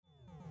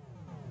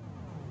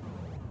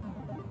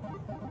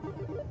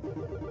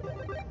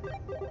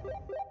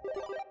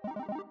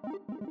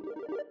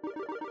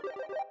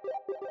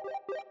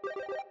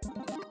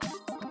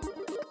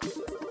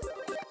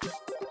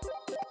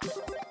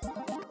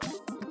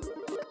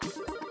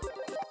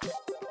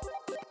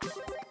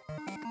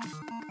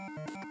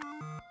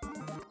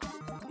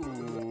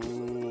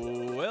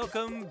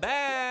Welcome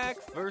back,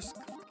 First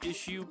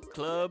Issue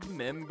Club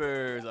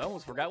members. I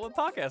almost forgot what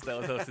podcast I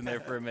was hosting there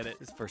for a minute.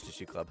 It's First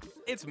Issue Club.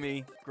 It's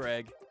me,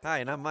 Greg. Hi,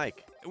 and I'm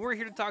Mike. And we're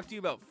here to talk to you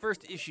about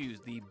first issues,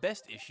 the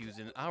best issues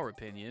in our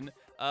opinion.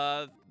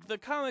 The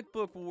comic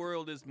book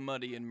world is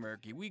muddy and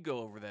murky. We go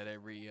over that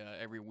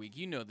every week.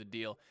 You know the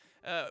deal.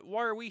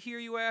 Why are we here,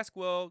 you ask?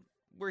 Well,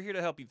 we're here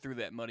to help you through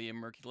that muddy and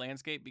murky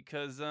landscape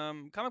because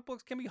comic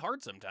books can be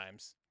hard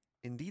sometimes.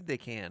 Indeed they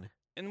can.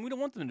 And we don't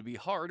want them to be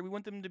hard. We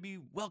want them to be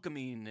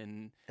welcoming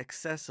and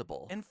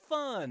Accessible. and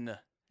fun.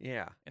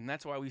 Yeah. And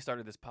that's why we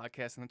started this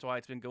podcast, and that's why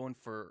it's been going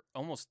for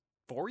almost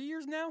 4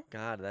 years now.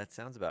 God, that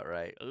sounds about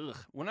right. Ugh.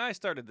 When I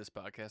started this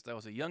podcast, I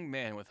was a young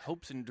man with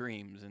hopes and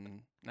dreams, and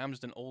now I'm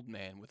just an old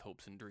man with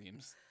hopes and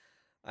dreams.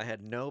 I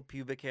had no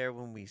pubic hair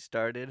when we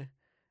started,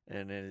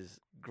 and it has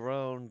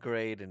grown,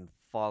 grayed, and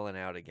fallen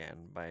out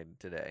again by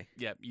today.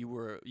 Yep,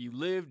 you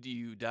lived,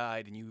 you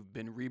died, and you've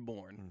been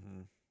reborn.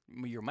 Mm-hmm.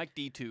 You're Mike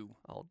D2.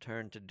 I'll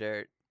turn to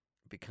dirt,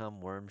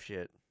 become worm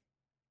shit,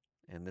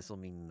 and this will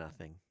mean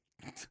nothing.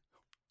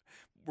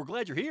 We're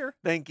glad you're here.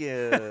 Thank you.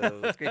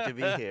 It's great to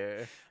be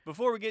here.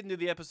 Before we get into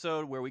the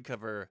episode where we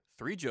cover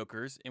 3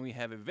 Jokers, and we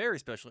have a very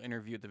special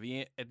interview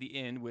at the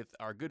end with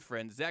our good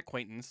friend Zach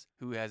Quaintance,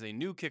 who has a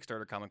new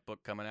Kickstarter comic book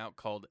coming out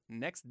called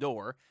Next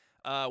Door,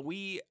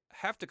 we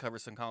have to cover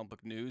some comic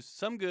book news,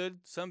 some good,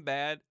 some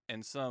bad,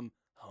 and some,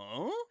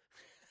 huh?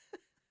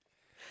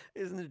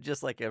 Isn't it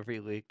just like every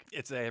week?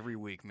 It's every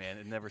week, man.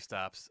 It never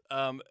stops.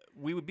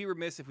 We would be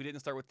remiss if we didn't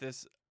start with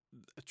this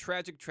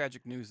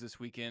tragic news this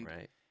weekend.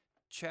 Right.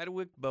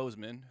 Chadwick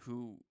Boseman,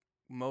 who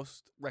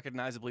most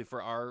recognizably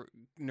for our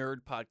nerd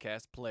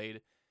podcast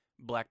played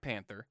Black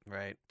Panther,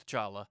 Right.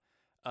 T'Challa,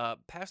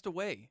 passed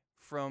away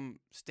from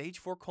stage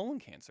 4 colon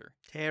cancer.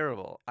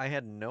 Terrible. I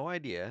had no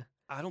idea.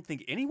 I don't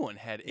think anyone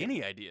had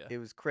any idea. It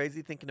was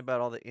crazy thinking about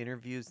all the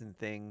interviews and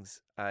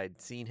things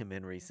I'd seen him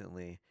in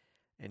recently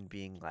and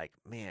being like,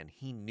 man,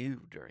 he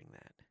knew during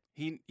that.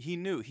 He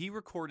knew. He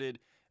recorded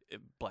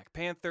Black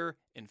Panther,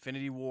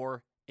 Infinity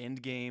War,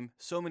 Endgame,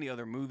 so many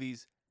other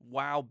movies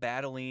while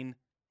battling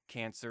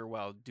cancer,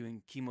 while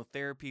doing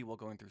chemotherapy, while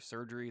going through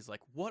surgeries.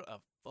 Like, what a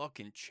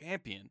fucking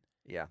champion.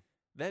 Yeah.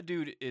 That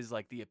dude is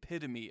like the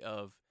epitome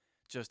of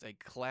just a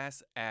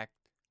class act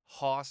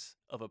hoss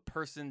of a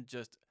person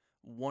just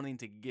wanting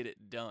to get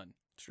it done.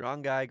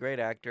 Strong guy, great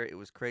actor. It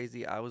was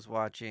crazy. I was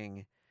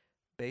watching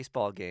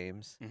baseball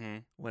games Mm-hmm.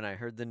 when I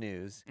heard the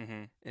news,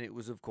 Mm-hmm. and it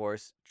was, of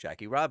course,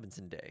 Jackie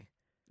Robinson Day.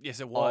 Yes,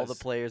 it was. All the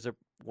players are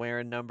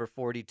wearing number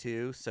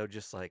 42, so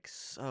just like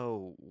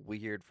so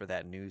weird for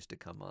that news to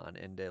come on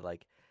and to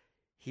like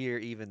hear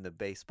even the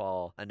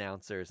baseball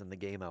announcers and the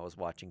game I was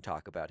watching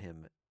talk about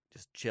him,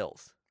 just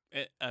chills.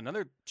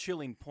 Another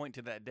chilling point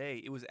to that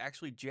day, it was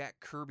actually Jack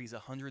Kirby's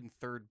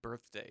 103rd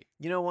birthday.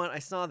 You know what? I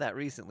saw that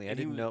recently. I And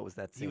he didn't was- know it was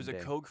that same He was a day.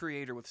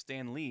 co-creator with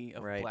Stan Lee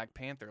of Right. Black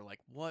Panther. Like,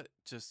 what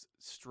just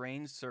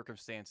strange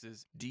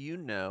circumstances. Do you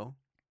know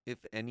if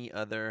any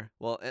other...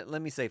 Well,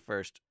 let me say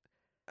first,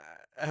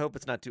 I hope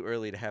it's not too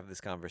early to have this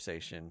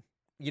conversation.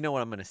 You know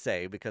what I'm going to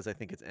say because I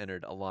think it's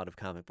entered a lot of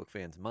comic book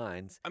fans'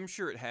 minds. I'm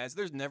sure it has.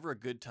 There's never a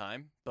good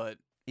time, but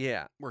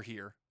Yeah. we're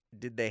here.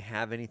 Did they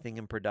have anything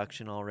in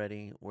production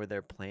already? Were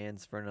there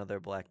plans for another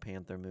Black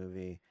Panther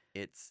movie?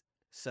 It's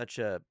such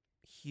a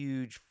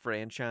huge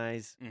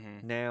franchise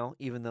Mm-hmm. now,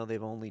 even though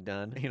they've only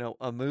done,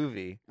 a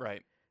movie.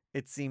 Right.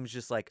 It seems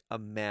just like a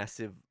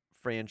massive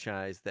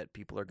franchise that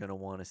people are going to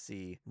want to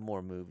see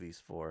more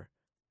movies for.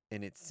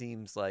 And it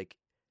seems like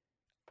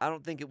I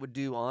don't think it would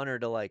do honor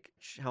to like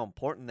how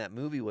important that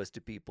movie was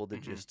to people to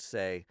Mhm. just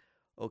say,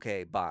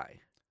 okay, bye.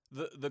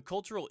 The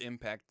cultural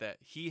impact that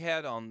he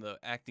had on the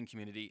acting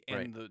community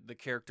and Right. the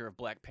character of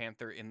Black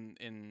Panther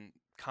in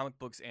comic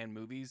books and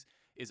movies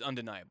is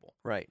undeniable.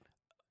 Right.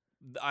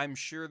 I'm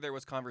sure there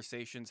was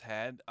conversations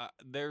had.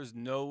 There's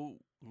no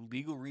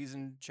legal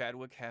reason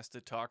Chadwick has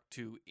to talk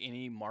to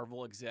any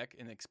Marvel exec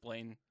and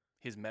explain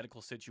his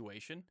medical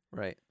situation.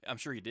 Right. I'm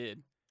sure he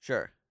did,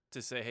 Sure.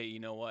 to say, hey, you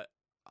know what?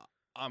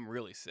 I'm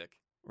really sick.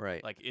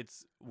 Right. Like,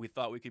 we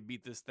thought we could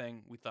beat this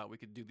thing. We thought we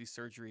could do these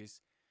surgeries.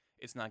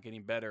 It's not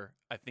getting better.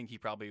 I think he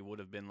probably would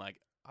have been like,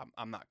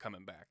 I'm not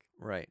coming back.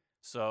 Right.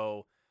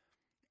 So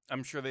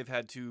I'm sure they've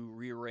had to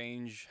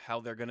rearrange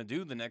how they're going to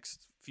do the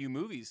next few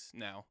movies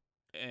now.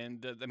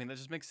 And I mean, that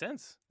just makes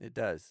sense. It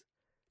does.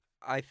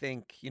 I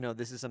think,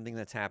 this is something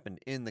that's happened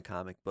in the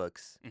comic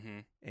books, Mm-hmm.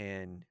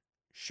 and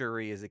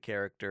Shuri is a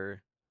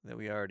character that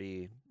we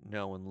already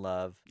know and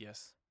love.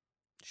 Yes.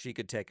 She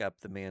could take up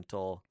the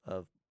mantle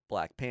of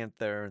Black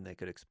Panther, and they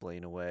could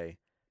explain away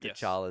Yes.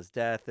 T'Challa's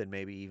death, and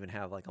maybe even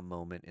have like a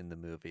moment in the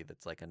movie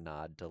that's like a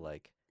nod to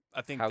like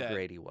I think how that,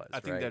 great he was. I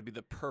think right? that'd be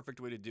the perfect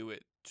way to do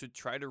it, to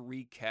try to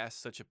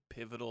recast such a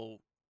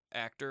pivotal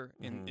actor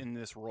in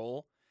this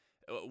role.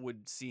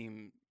 would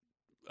seem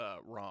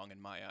wrong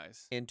in my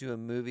eyes. Into a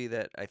movie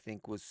that I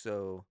think was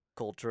so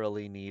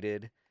culturally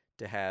needed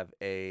to have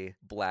a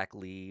black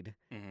lead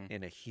Mm-hmm.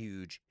 in a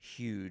huge,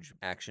 huge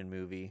action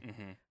movie,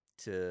 Mm-hmm.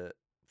 to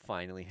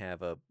finally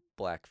have a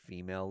black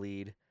female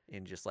lead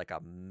in just like a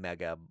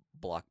mega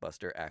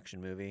blockbuster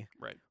action movie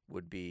Right.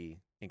 would be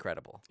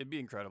incredible. It'd be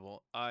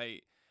incredible.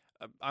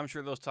 I'm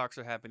sure those talks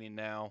are happening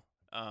now.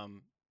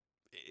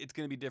 It's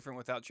going to be different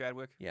without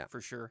Chadwick, Yeah.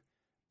 for sure.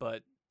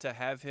 But to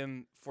have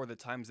him for the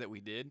times that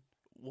we did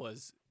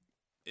was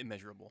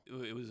immeasurable.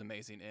 It was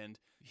amazing, and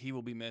he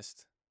will be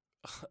missed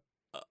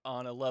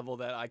on a level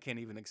that I can't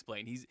even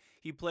explain.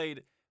 He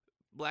played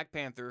Black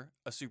Panther,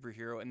 a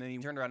superhero, and then he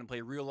turned around and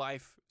played real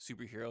life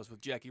superheroes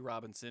with Jackie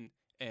Robinson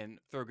and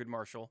Thurgood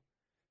Marshall.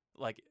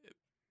 Like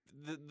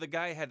the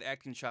guy had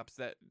acting chops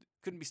that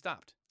couldn't be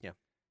stopped. Yeah.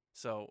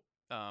 So,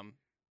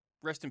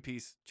 rest in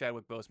peace,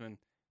 Chadwick Boseman.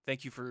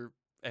 Thank you for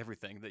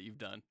everything that you've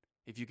done.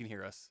 If you can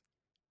hear us,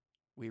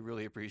 we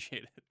really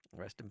appreciate it.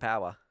 Rest in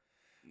power.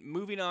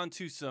 Moving on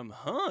to some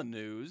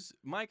news.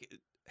 Mike,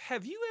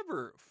 have you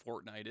ever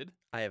Fortnited?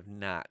 I have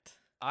not.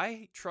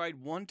 I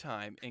tried one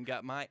time and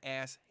got my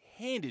ass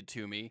handed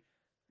to me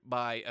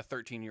by a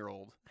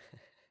 13-year-old.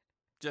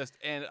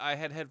 And I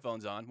had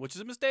headphones on, which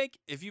is a mistake.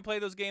 If you play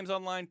those games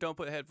online, don't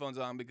put headphones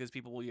on because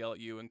people will yell at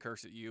you and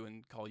curse at you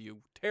and call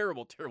you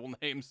terrible, terrible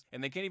names,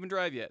 and they can't even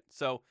drive yet.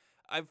 So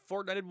I've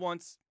Fortnited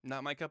once,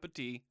 not my cup of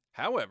tea.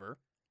 However,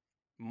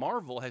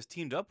 Marvel has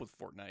teamed up with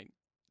Fortnite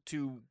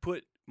to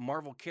put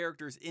Marvel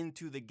characters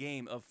into the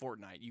game of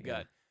Fortnite. You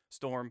got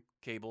Storm,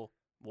 Cable,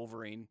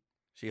 Wolverine,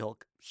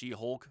 She-Hulk.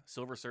 She-Hulk,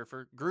 Silver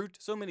Surfer, Groot,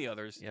 so many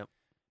others. Yep.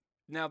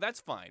 Now,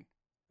 that's fine.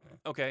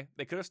 Okay,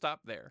 they could have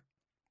stopped there.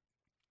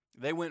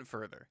 They went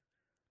further.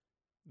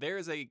 There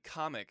is a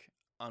comic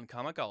on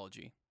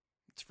Comixology.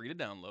 It's free to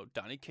download.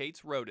 Donny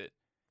Cates wrote it.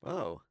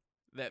 Oh.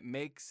 That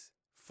makes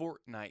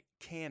Fortnite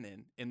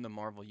canon in the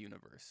Marvel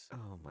Universe.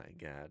 Oh my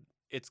God.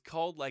 It's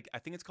called, I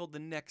think it's called the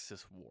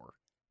Nexus War.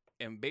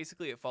 And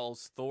basically it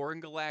follows Thor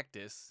and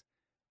Galactus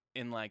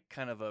in,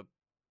 kind of a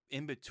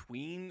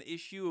in-between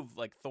issue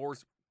of,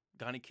 Thor's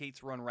Donny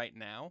Cates run right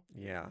now.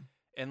 Yeah.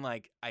 And,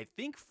 I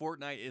think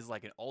Fortnite is,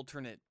 an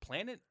alternate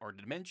planet or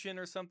dimension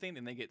or something,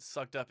 and they get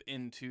sucked up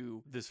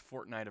into this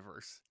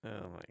Fortnite-averse.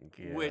 Oh, my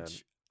God.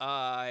 Which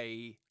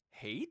I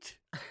hate.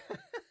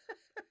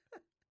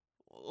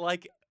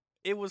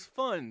 It was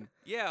fun.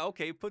 Yeah,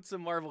 okay, put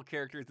some Marvel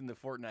characters in the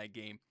Fortnite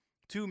game.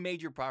 2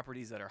 major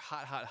properties that are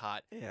hot, hot,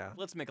 hot. Yeah.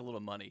 Let's make a little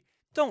money.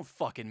 Don't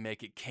fucking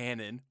make it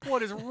canon.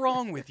 What is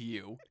wrong with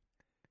you?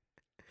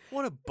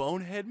 What a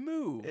bonehead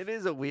move. It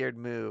is a weird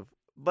move,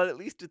 but at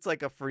least it's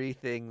like a free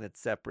thing that's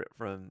separate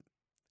from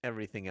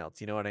everything else.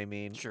 You know what I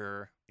mean?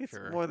 Sure. It's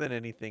sure. more than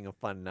anything a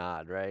fun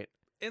nod, right?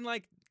 And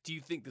do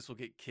you think this will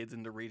get kids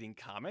into reading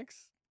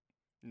comics?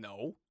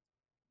 No.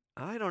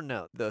 I don't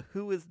know. The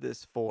who is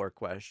this for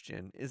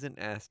question isn't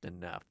asked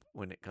enough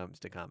when it comes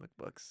to comic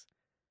books.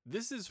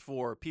 This is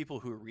for people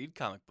who read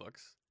comic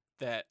books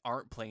that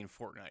aren't playing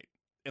Fortnite.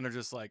 And they're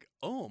just like,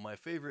 oh, my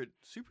favorite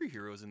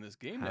superheroes in this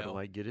game How now. do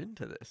I get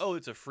into this? Oh,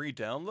 it's a free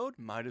download?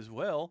 Might as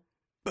well.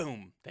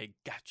 Boom. They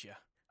got you.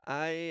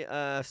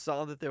 I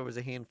saw that there was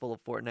a handful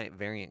of Fortnite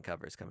variant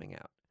covers coming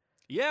out.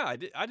 Yeah,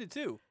 I did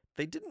too.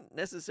 They didn't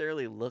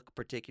necessarily look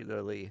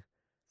particularly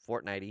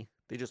Fortnite-y.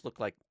 They just look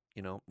like,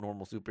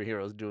 normal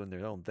superheroes doing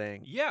their own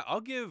thing. Yeah,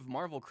 I'll give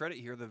Marvel credit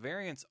here. The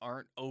variants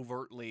aren't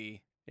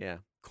overtly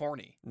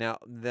corny. Now,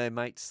 they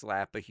might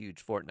slap a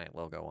huge Fortnite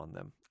logo on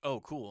them.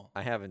 Oh, cool.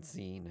 I haven't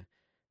seen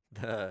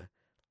the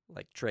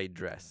trade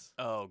dress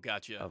Oh,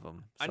 gotcha. of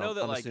them. I know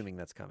that, I'm assuming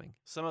that's coming.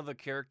 Some of the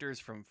characters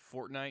from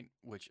Fortnite,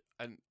 which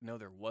I know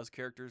there was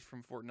characters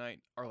from Fortnite,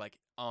 are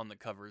on the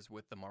covers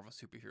with the Marvel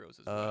superheroes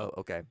as well. Oh,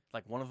 okay.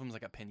 One of them's a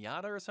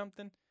pinata or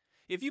something.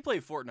 If you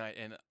play Fortnite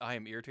and I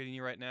am irritating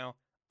you right now,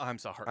 I'm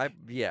sorry.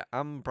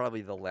 I'm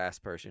probably the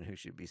last person who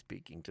should be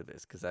speaking to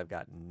this because I've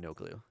got no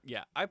clue.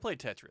 Yeah, I play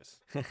Tetris.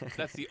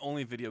 That's the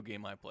only video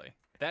game I play.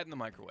 That in the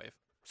microwave.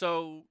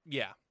 So,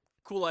 yeah,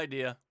 cool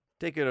idea.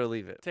 Take it or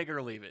leave it. Take it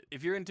or leave it.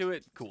 If you're into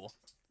it, cool.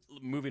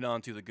 Moving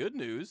on to the good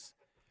news.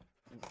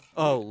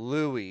 Oh,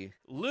 Louie.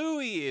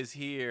 Louie is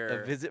here.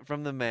 A visit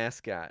from the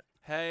mascot.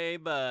 Hey,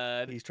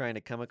 bud. He's trying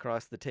to come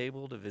across the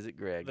table to visit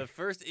Greg. The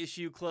first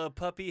issue club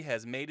puppy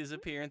has made his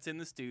appearance in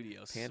the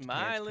studio. Pant,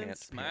 smiling,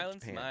 pants, smiling,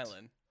 pants, pants.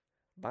 smiling.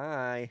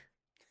 Bye.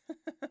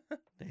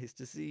 Nice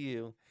to see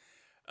you.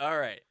 All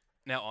right.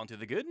 Now on to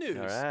the good news.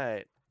 All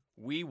right.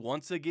 We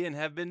once again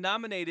have been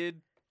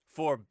nominated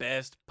for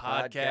Best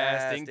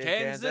Podcast in in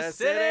Kansas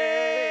City.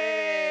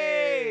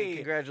 City.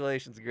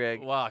 Congratulations,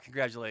 Greg. Wow,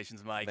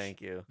 congratulations, Mike.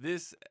 Thank you.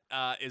 This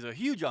is a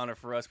huge honor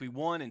for us. We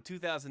won in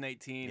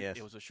 2018. Yes.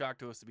 It was a shock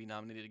to us to be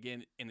nominated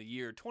again in the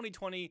year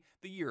 2020,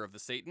 the year of the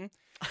Satan.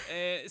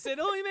 And it said,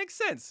 oh, it makes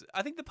sense.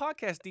 I think the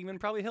podcast demon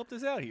probably helped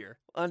us out here.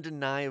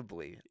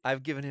 Undeniably.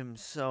 I've given him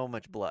so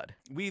much blood.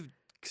 We've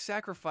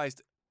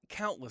sacrificed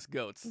countless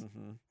goats.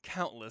 Mm-hmm.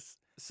 Countless.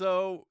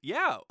 So,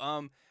 yeah,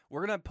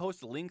 we're going to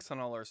post links on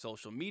all our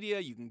social media.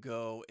 You can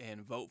go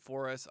and vote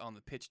for us on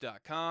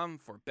thepitch.com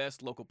for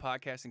best local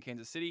podcast in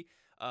Kansas City.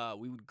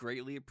 We would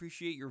greatly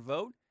appreciate your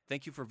vote.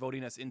 Thank you for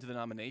voting us into the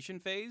nomination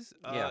phase.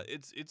 Yeah.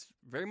 It's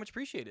very much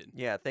appreciated.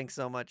 Yeah, thanks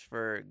so much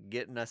for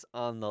getting us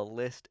on the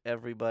list,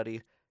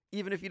 everybody.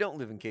 Even if you don't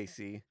live in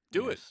KC,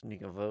 Do it.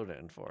 Sneak a vote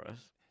in for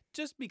us.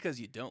 Just because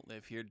you don't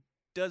live here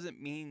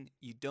doesn't mean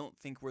you don't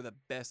think we're the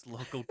best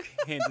local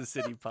Kansas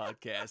City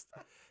podcast.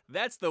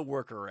 That's the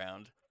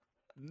workaround.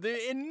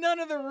 In none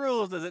of the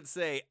rules does it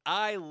say,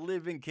 I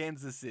live in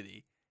Kansas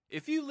City.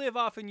 If you live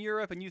off in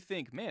Europe and you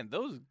think, man,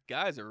 those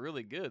guys are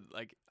really good,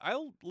 like,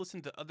 I'll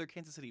listen to other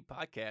Kansas City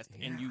podcasts,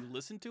 and you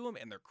listen to them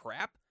and they're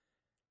crap,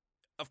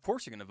 of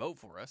course you're going to vote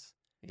for us.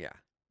 Yeah.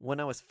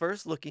 When I was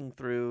first looking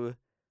through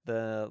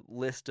the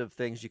list of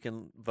things you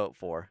can vote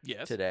for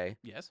today,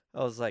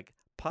 I was like,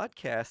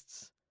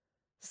 podcasts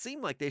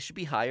seem like they should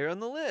be higher on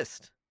the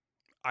list.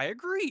 I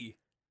agree.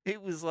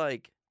 It was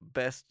like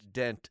best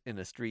dent in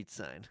a street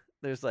sign.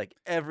 There's like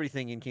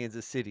everything in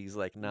Kansas City's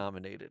like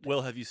nominated.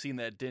 Well, have you seen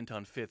that dent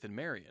on 5th and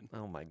Marion?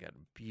 Oh my God,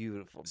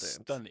 beautiful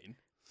dent.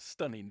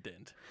 Stunning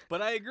dent.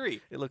 But I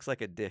agree. It looks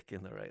like a dick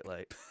in the right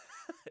light.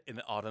 In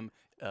the autumn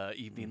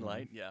evening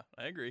light. Yeah,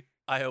 I agree.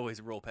 I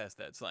always roll past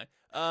that sign.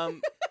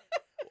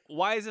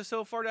 Why is it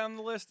so far down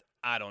the list?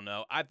 I don't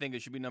know. I think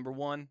it should be number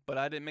 1, but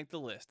I didn't make the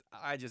list.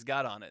 I just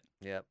got on it.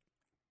 Yep.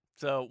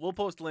 So we'll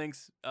post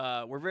links.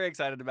 We're very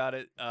excited about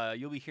it.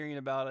 You'll be hearing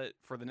about it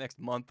for the next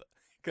month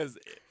because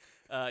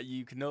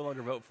you can no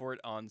longer vote for it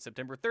on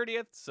September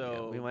 30th.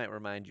 So we might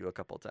remind you a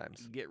couple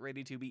times. Get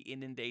ready to be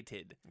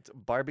inundated. It's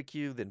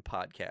barbecue, then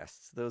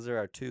podcasts. Those are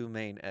our 2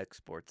 main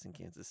exports in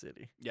Kansas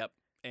City. Yep.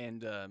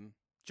 And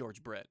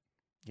George Brett.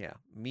 Yeah.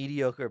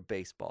 Mediocre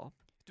baseball.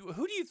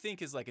 Who do you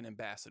think is like an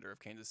ambassador of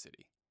Kansas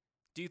City?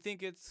 Do you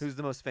think it's... Who's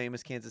the most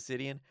famous Kansas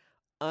Citian?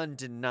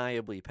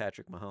 Undeniably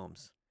Patrick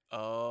Mahomes.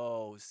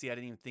 Oh, see, I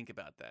didn't even think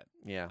about that.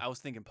 Yeah. I was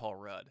thinking Paul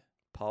Rudd.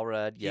 Paul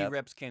Rudd, yeah. He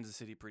reps Kansas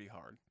City pretty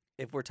hard.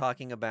 If we're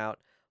talking about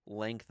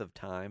length of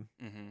time,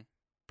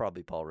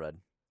 probably Paul Rudd.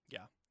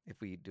 Yeah.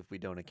 If we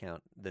don't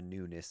account the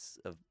newness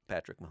of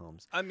Patrick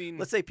Mahomes. I mean...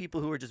 Let's say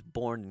people who are just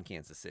born in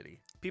Kansas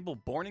City. People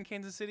born in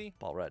Kansas City?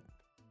 Paul Rudd.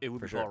 It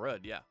would be Paul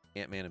Rudd, yeah.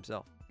 Ant-Man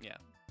himself. Yeah.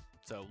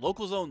 So,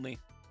 locals only.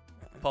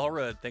 Paul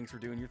Rudd, thanks for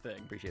doing your thing.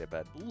 Appreciate it,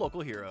 bud.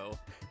 Local hero.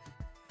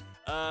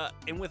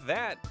 And with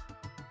that,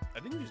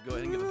 I think we just go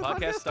ahead and get the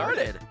podcast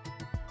started.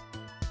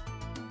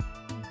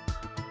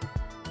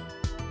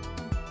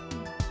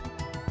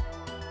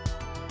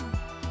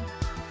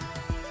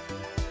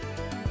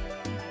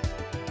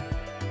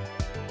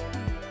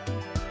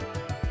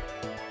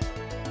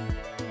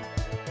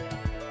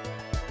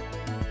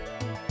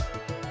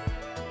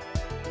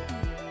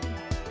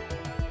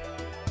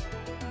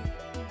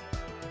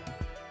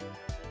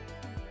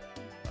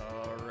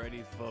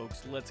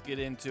 Folks, let's get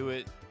into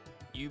it.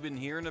 You've been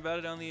hearing about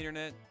it on the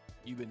internet.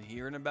 You've been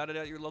hearing about it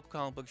at your local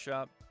comic book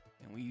shop.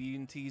 And we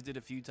even teased it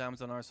a few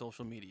times on our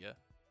social media.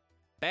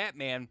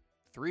 Batman,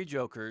 3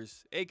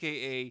 Jokers,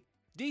 a.k.a.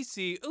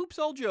 DC Oops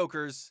All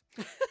Jokers.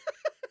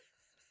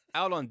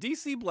 Out on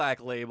DC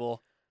Black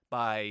Label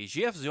by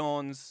Jeff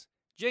Jones,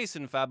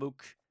 Jason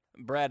Fabuk,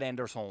 Brad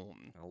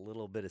Anderson. A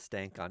little bit of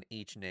stank on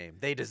each name.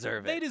 They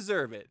deserve it. They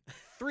deserve it.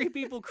 3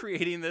 people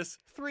creating this,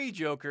 3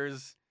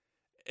 Jokers.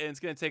 And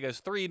it's going to take us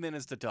 3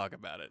 minutes to talk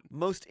about it.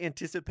 Most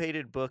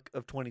anticipated book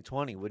of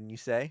 2020, wouldn't you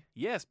say?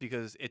 Yes,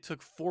 because it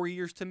took 4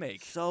 years to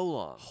make. So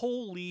long.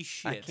 Holy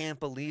shit. I can't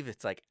believe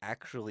it's like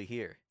actually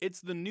here. It's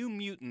the New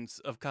Mutants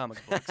of comic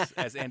books,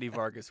 as Andy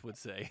Vargas would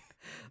say.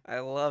 I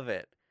love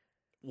it.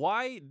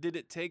 Why did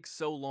it take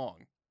so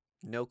long?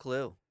 No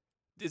clue.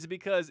 Is it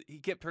because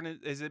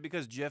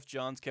Jeff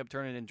Johns kept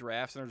turning in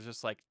drafts and it was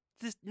just like,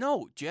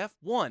 no, Jeff,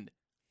 one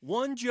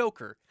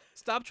Joker.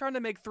 Stop trying to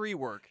make 3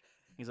 work.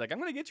 He's like, I'm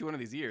going to get you one of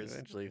these years.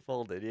 Eventually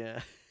folded,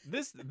 yeah.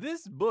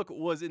 This book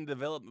was in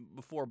development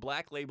before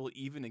Black Label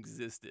even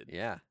existed.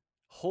 Yeah.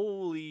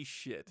 Holy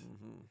shit.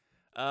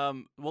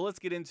 Well, let's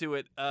get into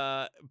it.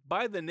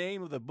 By the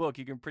name of the book,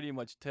 you can pretty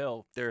much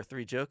tell. There are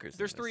 3 Jokers.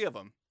 There's 3 of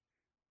them.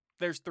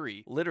 There's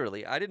 3.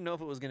 Literally. I didn't know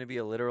if it was going to be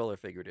a literal or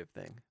figurative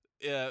thing.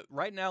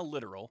 Right now,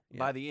 literal. Yeah.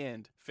 By the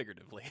end,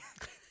 figuratively.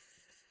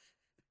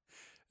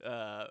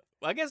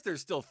 I guess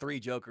there's still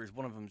 3 Jokers.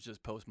 One of them's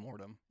just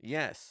post-mortem.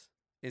 Yes.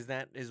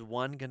 Is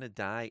one gonna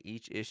die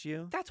each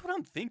issue? That's what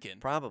I'm thinking.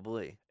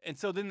 Probably. And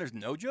so then there's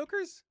no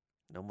Jokers?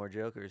 No more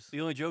Jokers.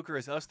 The only Joker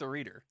is us, the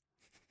reader,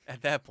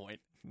 at that point,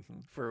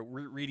 for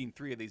reading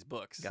 3 of these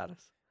books. Got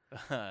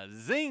us.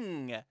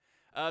 Zing!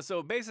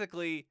 So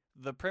basically,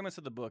 the premise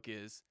of the book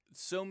is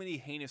so many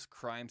heinous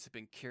crimes have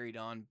been carried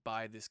on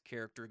by this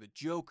character, the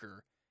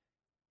Joker,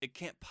 it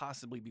can't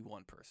possibly be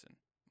one person.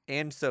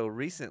 And so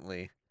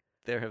recently,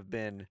 there have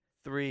been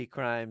 3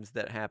 crimes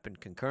that happened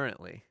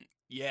concurrently.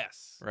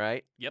 Yes.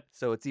 Right? Yep.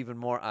 So it's even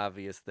more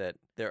obvious that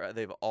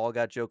they've all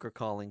got Joker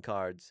calling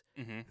cards.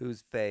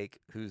 Who's fake,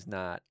 who's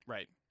not.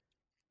 Right.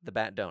 The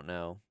Bat don't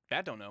know.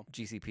 Bat don't know.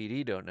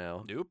 GCPD don't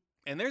know. Nope.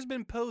 And there's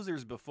been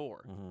posers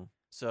before.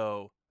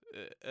 So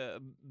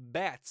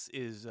Bats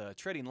is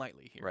treading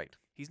lightly here. Right.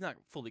 He's not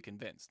fully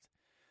convinced.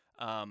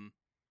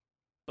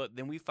 But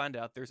then we find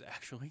out there's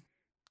actually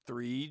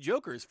 3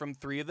 Jokers from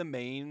 3 of the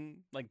main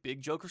like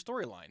big Joker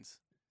storylines.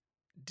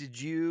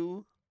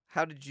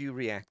 How did you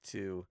react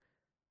to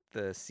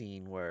the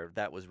scene where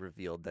that was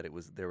revealed that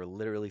there were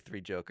literally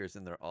 3 Jokers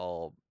and they're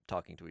all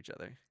talking to each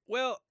other?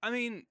 Well, I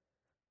mean,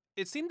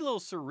 it seemed a little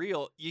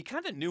surreal. You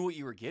kind of knew what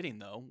you were getting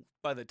though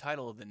by the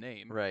title of the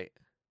name. Right.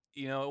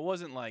 You know, it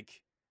wasn't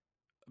like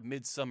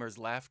Midsummer's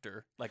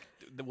Laughter, like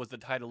was the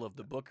title of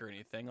the book or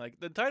anything. Like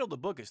the title of the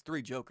book is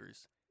 3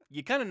 Jokers.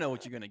 You kind of know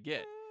what you're gonna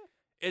get.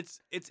 It's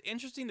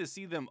interesting to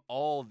see them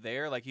all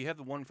there. Like you have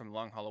the one from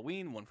Long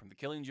Halloween, one from The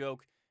Killing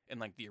Joke, and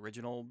like the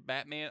original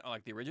Batman, or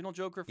like the original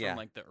Joker from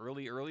like the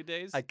early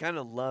days. I kind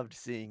of loved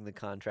seeing the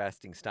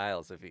contrasting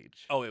styles of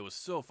each. Oh, it was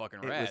so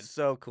fucking rad. It was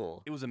so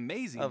cool. It was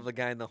amazing. Of the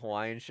guy in the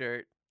Hawaiian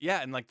shirt.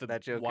 Yeah, and like the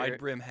that Joker. wide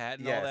brim hat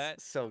and all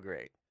that. So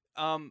great.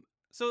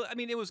 So I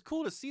mean, it was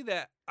cool to see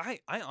that. I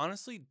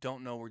honestly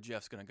don't know where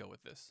Jeff's gonna go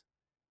with this.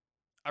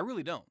 I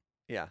really don't.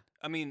 Yeah.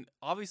 I mean,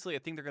 obviously, I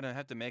think they're gonna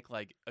have to make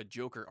like a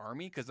Joker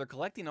army because they're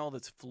collecting all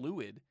this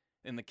fluid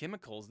and the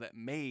chemicals that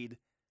made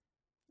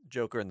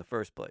Joker in the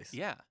first place.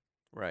 Yeah.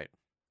 Right.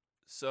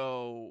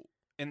 So,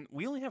 and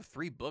we only have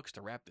 3 books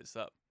to wrap this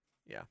up.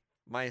 Yeah.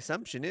 My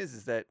assumption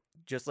is that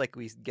just like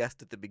we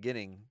guessed at the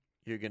beginning,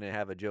 you're gonna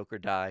have a Joker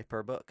die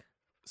per book.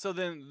 So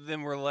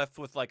then we're left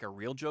with like a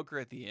real Joker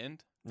at the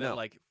end. No.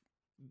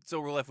 So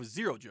we're left with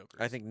 0 Jokers.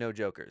 I think no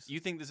Jokers. You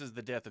think this is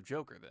the death of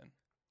Joker then?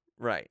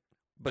 Right.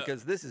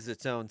 Because this is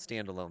its own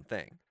standalone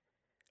thing.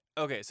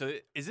 Okay, so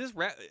is this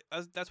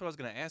that's what I was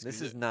going to ask you. This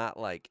is not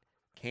like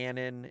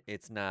canon.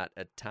 It's not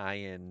a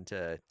tie-in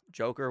to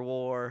Joker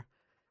War.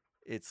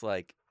 It's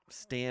like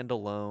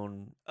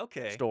standalone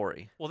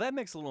story. Well, that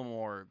makes a little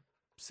more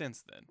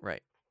sense then.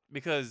 Right.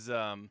 Because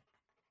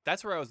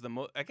that's where I was the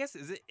most... I guess,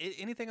 is it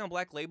anything on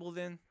Black Label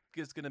then?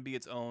 It's going to be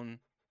its own...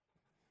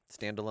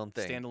 Standalone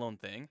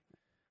thing.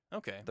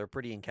 Okay. They're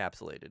pretty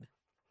encapsulated.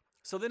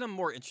 So then I'm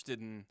more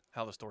interested in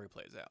how the story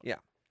plays out. Yeah.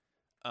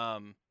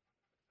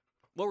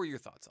 What were your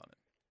thoughts on it?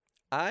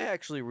 I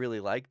actually really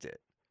liked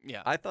it.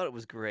 Yeah. I thought it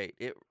was great.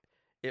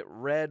 It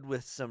read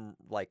with some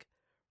like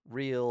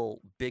real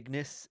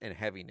bigness and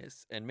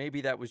heaviness. And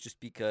maybe that was just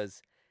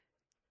because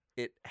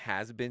it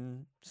has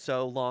been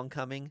so long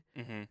coming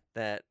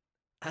that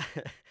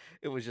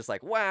it was just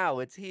like, wow,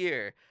 it's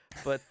here.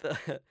 But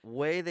the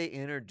way they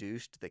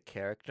introduced the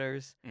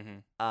characters,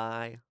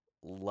 I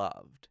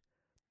loved.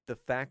 The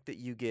fact that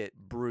you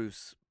get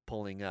Bruce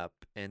pulling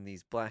up and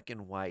these black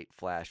and white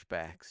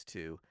flashbacks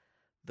to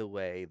the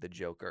way the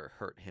Joker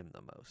hurt him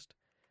the most.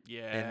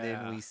 Yeah. And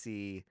then we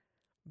see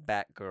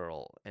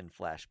Batgirl and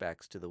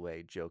flashbacks to the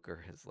way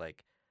Joker has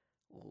like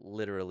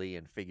literally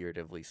and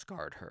figuratively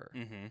scarred her.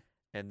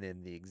 And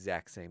then the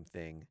exact same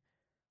thing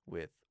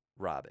with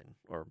Robin,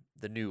 or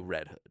the new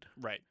Red Hood.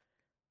 Right.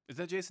 Is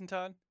that Jason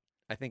Todd?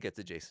 I think it's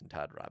a Jason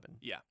Todd Robin.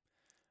 Yeah.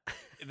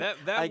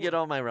 I get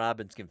all my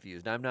Robins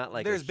confused. I'm not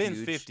like there's been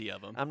 50 of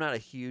them. I'm not a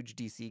huge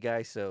DC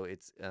guy, so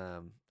it's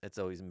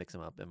always mix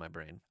them up in my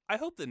brain. I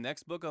hope the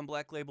next book on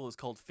Black Label is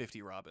called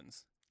 50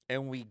 Robins.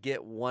 And we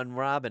get one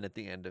Robin at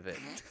the end of it.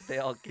 They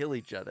all kill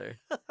each other.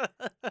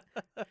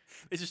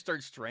 They just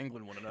start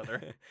strangling one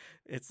another.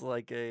 It's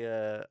like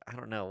I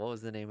don't know, what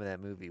was the name of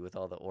that movie with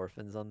all the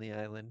orphans on the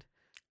island?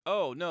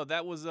 Oh no,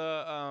 that was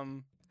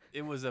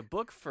it was a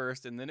book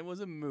first, and then it was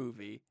a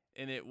movie,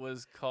 and it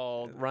was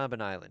called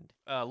Robin Island.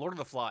 Lord of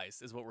the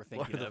Flies is what we're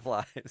thinking Lord of the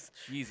Flies.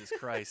 Jesus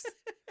Christ,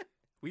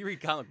 we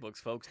read comic books,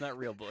 folks, not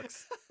real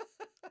books.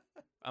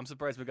 I'm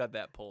surprised we got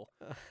that pull.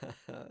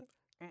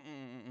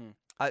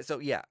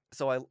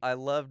 So I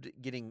loved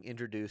getting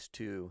introduced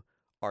to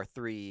our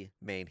 3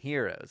 main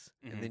heroes,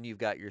 and then you've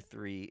got your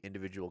 3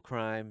 individual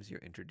crimes.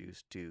 You're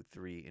introduced to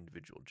 3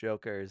 individual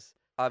Jokers.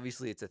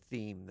 Obviously, it's a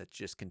theme that's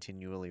just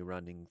continually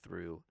running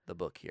through the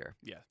book here.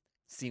 Yeah.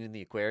 Scene in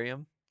the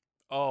aquarium.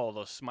 Oh,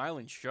 those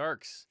smiling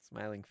sharks.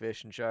 Smiling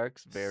fish and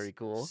sharks. Very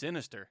cool.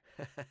 Sinister.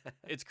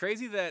 It's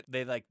crazy that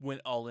they like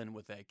went all in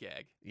with that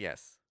gag.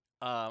 Yes.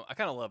 I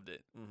kind of loved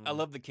it. I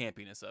love the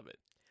campiness of it.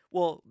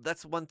 Well,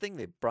 that's one thing.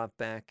 They brought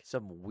back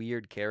some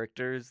weird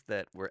characters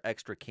that were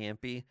extra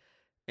campy,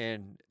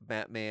 and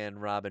Batman,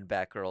 Robin,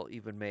 Batgirl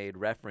even made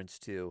reference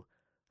to,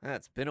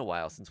 it's been a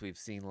while since we've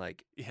seen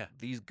like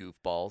these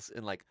goofballs,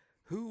 and like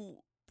who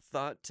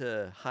thought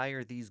to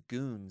hire these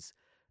goons?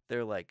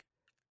 They're like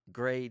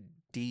grade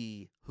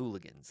D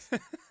hooligans.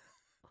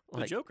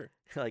 The Joker.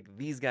 Like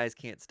these guys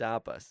can't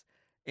stop us.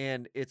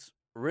 And it's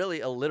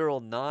really a literal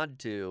nod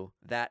to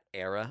that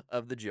era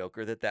of the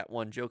Joker that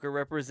one Joker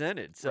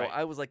represented. So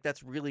I was like,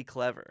 that's really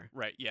clever.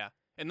 Right, yeah.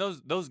 And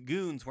those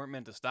goons weren't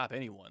meant to stop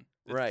anyone.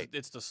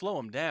 It's to slow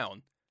him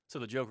down so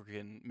the Joker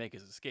can make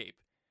his escape.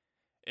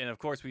 And of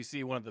course, we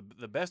see one of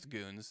the best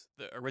goons,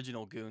 the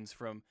original goons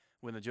from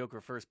when the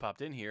Joker first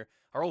popped in here,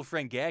 our old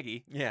friend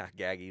Gaggy. Yeah,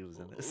 Gaggy was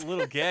in this.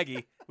 Little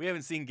Gaggy. We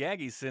haven't seen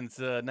Gaggy since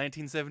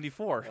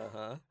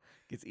 1974.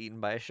 Gets eaten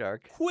by a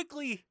shark.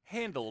 Quickly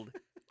handled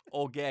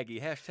Old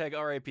Gaggy. Hashtag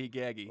R.I.P.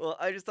 Gaggy. Well,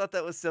 I just thought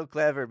that was so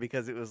clever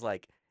because it was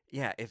like,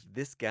 yeah, if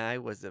this guy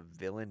was a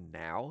villain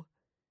now,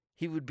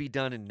 he would be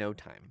done in no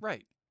time.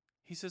 Right.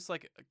 He's just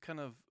like a kind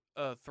of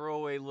a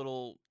throwaway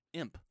little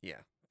imp. Yeah.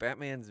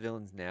 Batman's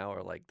villains now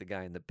are like the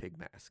guy in the pig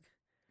mask.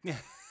 Yeah.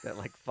 That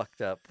like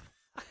fucked up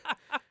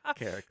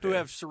character. Who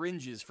have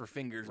syringes for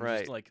fingers and Right.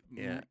 just like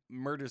Yeah.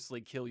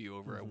 murderously kill you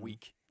over a Mhm.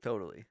 week.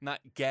 Totally.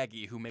 Not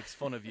Gaggy, who makes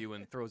fun of you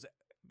and throws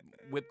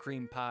whipped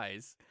cream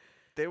pies.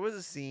 There was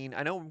a scene,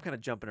 I know I'm kind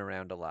of jumping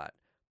around a lot,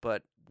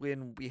 but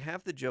when we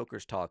have the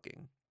Jokers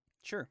talking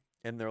Sure.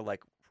 and they're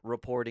like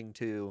reporting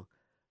to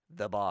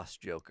the boss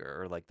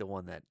Joker or like the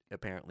one that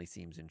apparently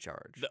seems in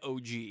charge. The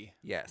OG.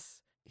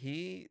 Yes.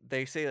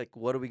 They say like,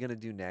 what are we going to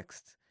do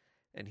next?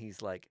 And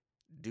he's like,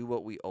 do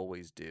what we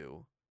always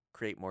do.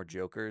 Create more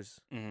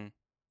Jokers, Mm-hmm.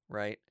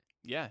 right?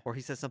 Yeah. Or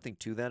he says something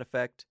to that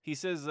effect. He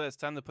says it's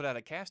time to put out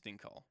a casting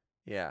call.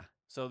 Yeah.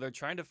 So they're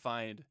trying to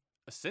find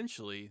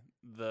essentially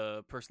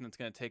the person that's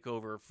going to take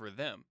over for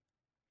them.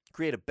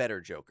 Create a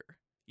better Joker.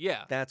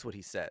 Yeah. That's what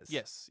he says.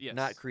 Yes.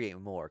 Not create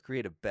more.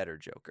 Create a better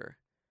Joker.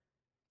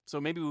 So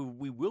maybe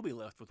we will be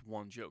left with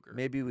one Joker.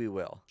 Maybe we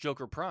will.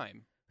 Joker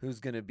Prime. Who's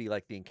going to be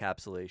like the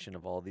encapsulation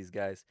of all these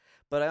guys.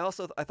 But I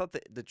thought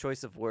that the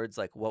choice of words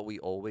like what we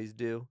always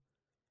do.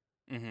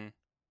 Mm-hmm.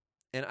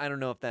 And I don't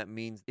know if that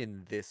means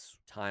in this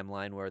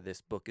timeline where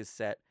this book is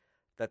set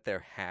that there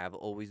have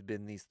always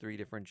been these three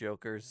different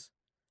Jokers,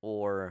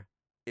 or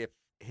if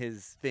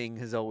his thing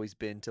has always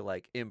been to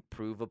like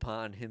improve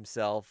upon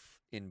himself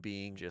in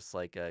being just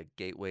like a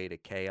gateway to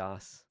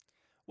chaos.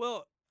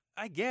 Well,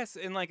 I guess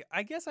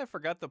I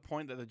forgot the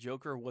point that the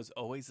Joker was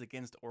always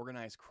against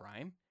organized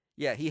crime.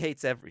 Yeah, he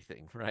hates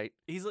everything, right?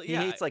 He's He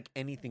hates like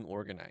anything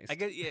organized. I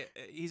guess yeah,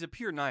 he's a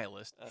pure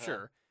nihilist, Uh-huh.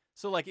 sure.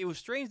 So like it was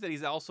strange that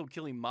he's also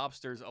killing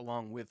mobsters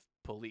along with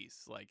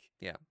police. Like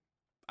Yeah.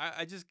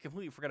 I just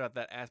completely forgot about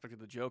that aspect of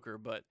the Joker.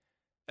 But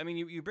I mean,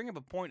 you bring up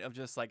a point of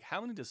just like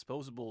how many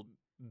disposable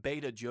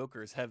beta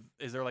Jokers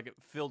is there like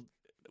filled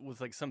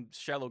with like some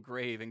shallow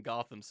grave in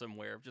Gotham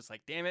somewhere of just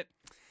like, damn it,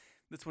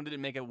 this one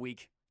didn't make a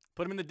week.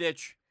 Put him in the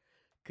ditch.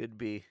 Could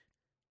be.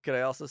 Could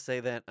I also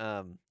say that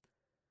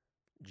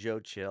Joe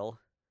Chill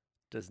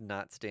does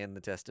not stand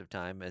the test of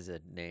time as a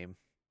name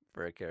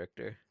for a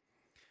character?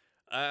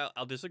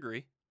 I'll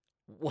disagree.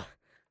 What?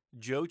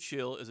 Joe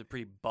Chill is a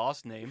pretty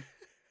boss name,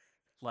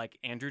 like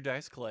Andrew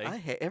Dice Clay.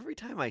 Every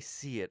time I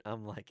see it,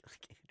 I'm like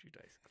Andrew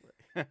Dice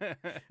Clay.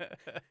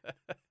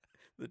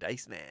 The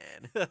Dice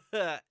Man.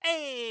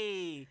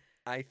 Hey!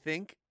 I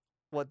think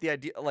what the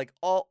idea, like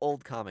all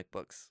old comic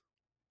books,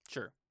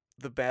 Sure.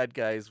 the bad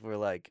guys were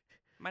like,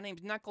 My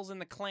name's Knuckles and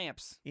the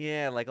Clamps.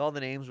 yeah, like all the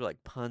names were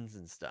like puns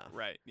and stuff.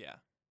 Right, yeah.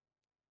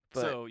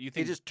 But so you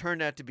think it just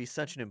turned out to be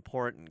such an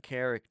important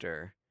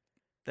character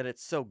that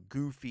it's so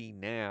goofy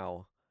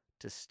now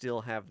to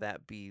still have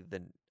that be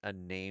a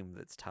name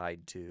that's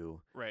tied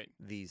to right.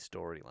 these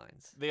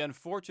storylines. They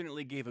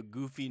unfortunately gave a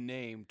goofy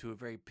name to a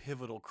very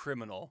pivotal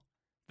criminal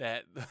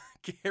that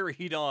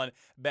carried on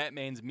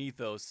Batman's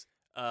mythos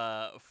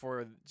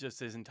for just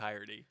his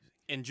entirety.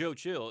 And Joe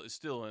Chill is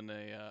still in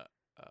a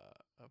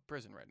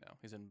prison right now.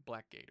 He's in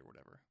Blackgate or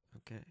whatever.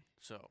 Okay.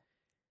 So,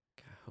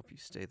 God, I hope you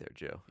stay there,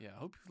 Joe. yeah, I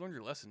hope you've learned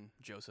your lesson,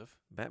 Joseph.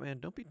 Batman,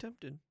 don't be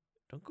tempted.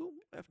 Don't go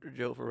after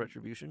Joe for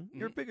retribution.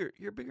 You're bigger.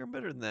 You're bigger and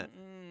better than that.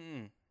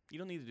 You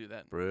don't need to do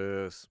that.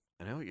 Bruce,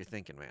 I know what you're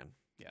thinking, man.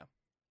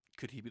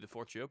 Could he be the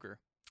fourth Joker?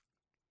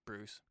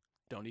 Bruce,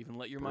 don't even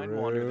let your mind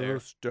wander there.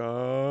 Bruce,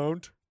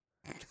 don't.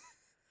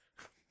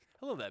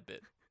 I love that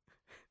bit.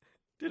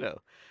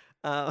 Ditto.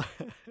 I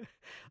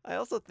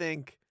also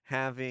think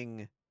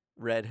having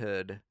Red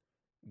Hood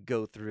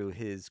go through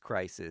his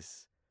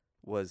crisis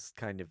was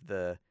kind of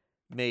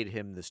made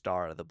him the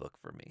star of the book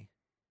for me.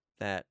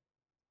 That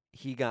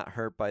he got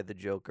hurt by the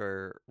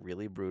Joker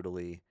really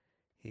brutally.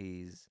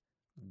 He's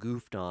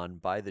goofed on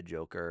by the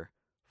Joker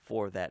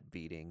for that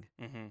beating.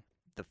 Mm-hmm.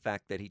 The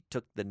fact that he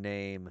took the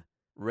name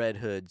Red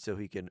Hood so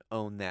he can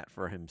own that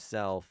for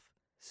himself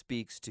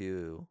speaks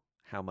to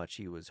how much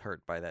he was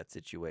hurt by that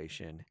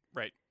situation.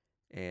 Right.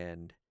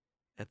 And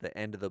at the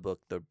end of the book,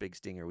 the big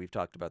stinger, we've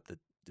talked about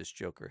this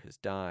Joker has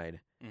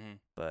died, Mm-hmm.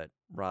 but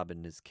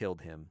Robin has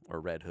killed him,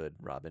 or Red Hood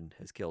Robin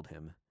has killed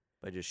him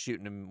by just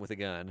shooting him with a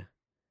gun.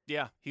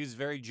 Yeah, he was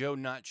very Joe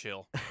not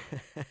chill,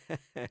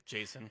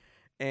 Jason.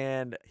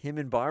 And him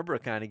and Barbara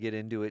kind of get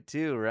into it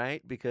too,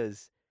 right?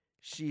 Because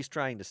she's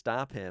trying to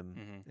stop him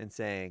Mm-hmm. and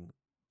saying,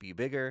 be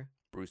bigger.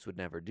 Bruce would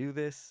never do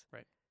this.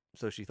 Right.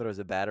 So she throws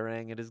a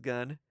batarang at his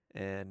gun,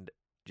 and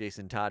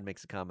Jason Todd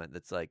makes a comment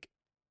that's like,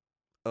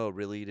 oh,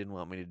 really? You didn't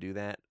want me to do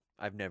that?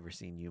 I've never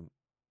seen you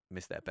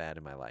miss that bad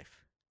in my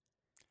life.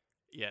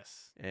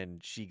 Yes.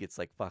 And she gets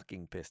like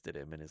fucking pissed at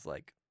him and is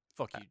like,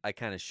 Fuck you. I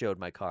kind of showed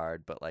my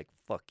card, but like,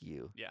 fuck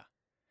you. Yeah.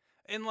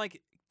 And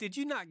like, did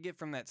you not get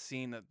from that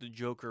scene that the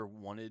Joker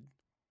wanted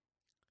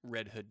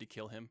Red Hood to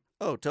kill him?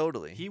 Oh,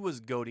 totally. He was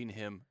goading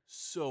him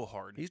so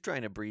hard. He's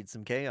trying to breed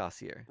some chaos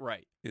here.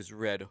 Right. Is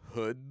Red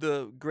Hood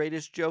the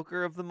greatest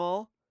Joker of them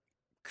all?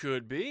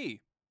 Could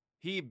be.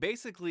 He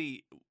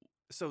basically,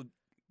 so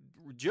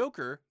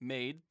Joker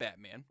made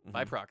Batman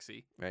by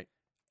proxy. Right.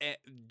 And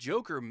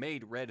Joker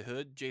made Red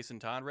Hood, Jason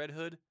Todd Red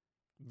Hood,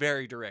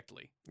 very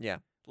directly. Yeah.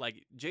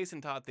 Like,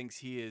 Jason Todd thinks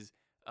he is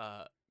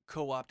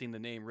co-opting the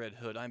name Red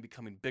Hood. I'm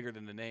becoming bigger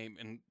than the name.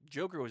 And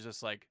Joker was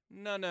just like,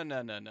 no.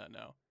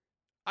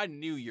 I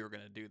knew you were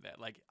going to do that.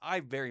 Like, I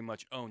very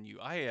much own you.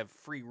 I have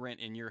free rent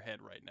in your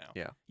head right now.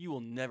 Yeah. You will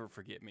never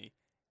forget me.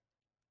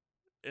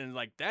 And,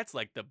 like, that's,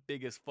 like, the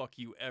biggest fuck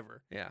you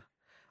ever. Yeah.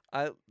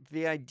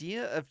 The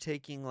idea of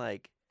taking,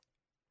 like,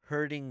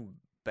 hurting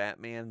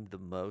Batman the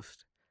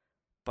most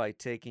by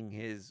taking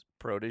his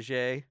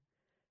protege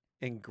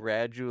and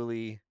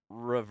gradually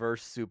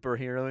reverse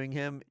superheroing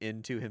him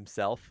into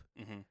himself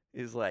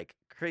is, like,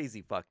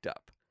 crazy fucked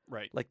up.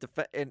 Right. Like,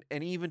 and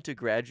even to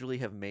gradually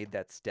have made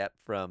that step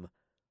from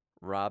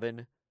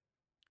Robin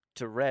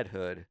to Red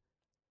Hood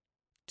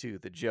to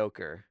the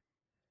Joker.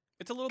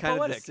 It's a little kind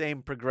poetic. of the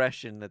same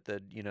progression that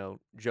the,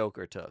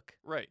 Joker took.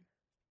 Right.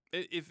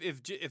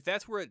 If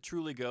that's where it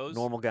truly goes.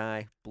 Normal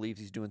guy, believes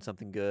he's doing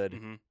something good,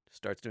 Mm-hmm.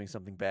 starts doing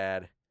something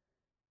bad,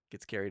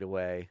 gets carried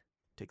away,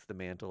 takes the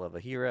mantle of a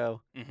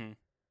hero,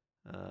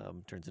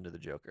 turns into the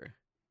Joker.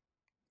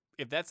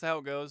 If that's how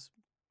it goes,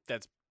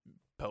 that's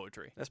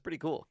poetry. That's pretty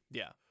cool.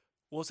 Yeah.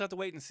 We'll just have to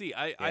wait and see.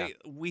 Yeah.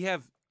 We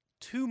have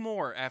 2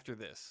 more after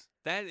this.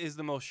 That is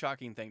the most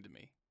shocking thing to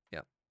me.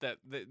 Yep.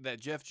 That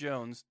Jeff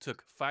Jones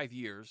took 5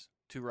 years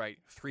to write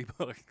 3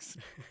 books.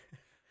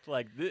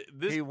 Like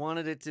this. He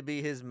wanted it to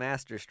be his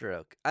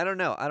masterstroke. I don't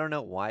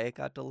know why it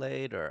got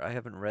delayed, or I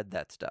haven't read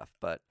that stuff,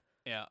 but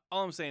Yeah.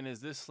 All I'm saying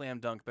is this slam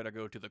dunk better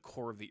go to the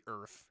core of the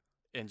earth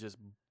and just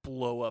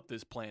blow up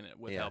this planet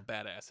with how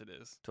badass it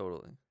is.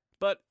 totally.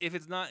 But if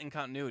it's not in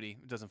continuity,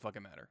 it doesn't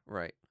fucking matter.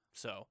 Right.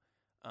 So,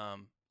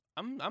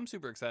 I'm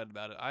super excited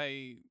about it.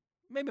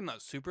 Maybe I'm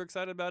not super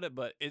excited about it,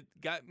 but it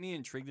got me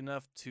intrigued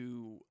enough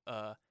to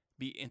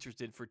be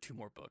interested for 2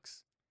 more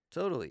books.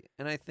 Totally.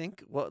 And I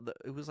think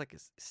it was like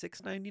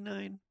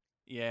 $6.99.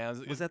 Yeah,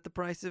 Was that the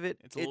price of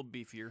it? It's a little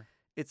beefier.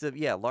 It's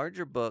a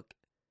larger book.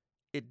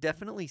 It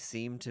definitely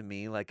seemed to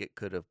me like it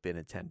could have been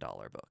a $10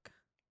 book.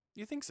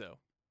 You think so?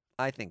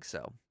 I think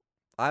so.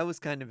 I was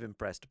kind of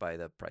impressed by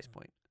the price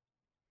point.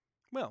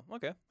 Well,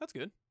 okay, that's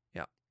good.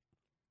 Yeah.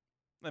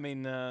 I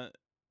mean,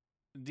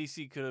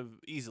 DC could have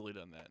easily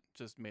done that.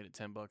 Just made it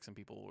 $10 and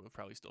people would have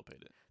probably still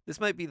paid it. This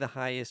might be the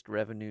highest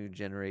revenue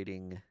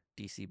generating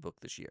DC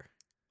book this year.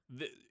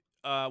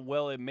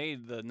 Well, it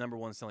made the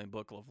 #1 selling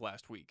book of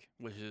last week,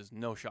 which is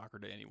no shocker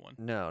to anyone.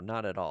 No,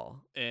 not at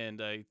all.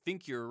 And I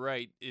think you're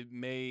right. It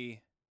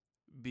may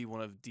be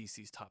one of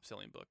DC's top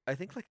selling books. I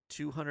think like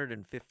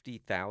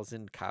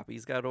 250,000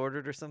 copies got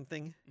ordered or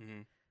something.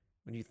 Mm-hmm.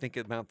 When you think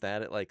about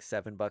that at like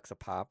 $7 a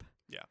pop.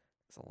 Yeah.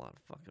 It's a lot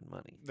of fucking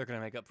money. They're going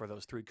to make up for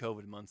those 3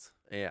 COVID months.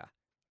 Yeah.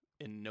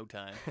 In no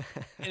time.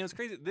 And it was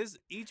crazy.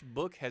 Each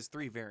book has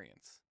 3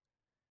 variants.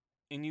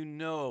 And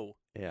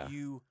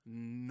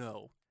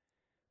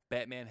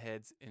Batman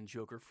heads and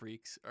Joker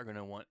freaks are going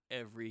to want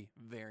every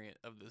variant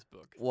of this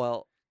book.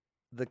 Well,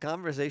 the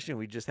conversation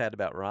we just had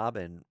about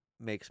Robin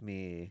makes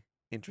me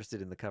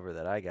interested in the cover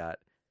that I got,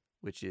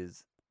 which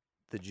is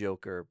the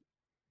Joker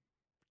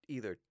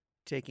either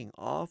taking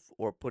off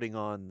or putting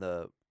on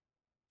the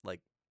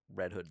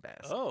Red Hood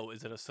mask. Oh,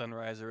 is it a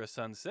sunrise or a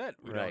sunset?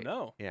 We Right. don't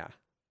know. Yeah.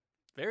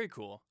 Very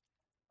cool.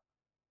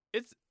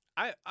 It's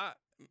I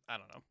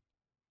don't know.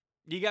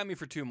 You got me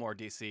for 2 more,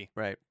 DC.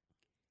 Right.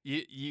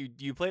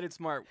 You played it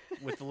smart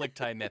with the lick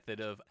tie method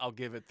of I'll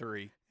give it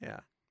 3.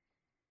 Yeah.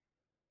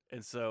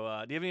 And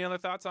so, do you have any other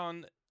thoughts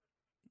on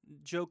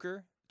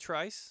Joker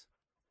Trice?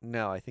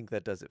 No, I think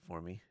that does it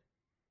for me.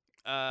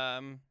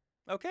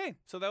 Okay,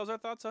 so that was our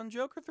thoughts on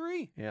Joker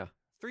 3. Yeah.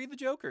 3 the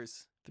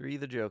Jokers. 3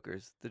 the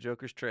Jokers. The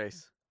Joker's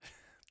trace.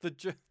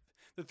 The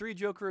 3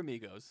 Joker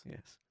amigos.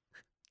 Yes.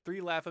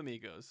 3 laugh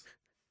amigos.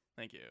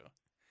 Thank you.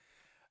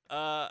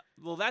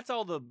 Well, that's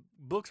all the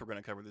books we're going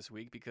to cover this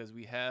week because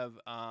we have,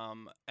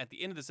 at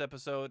the end of this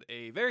episode,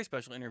 a very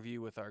special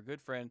interview with our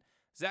good friend,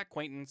 Zach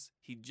Quaintance.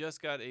 He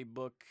just got a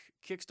book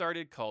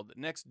kickstarted called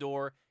Next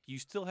Door. You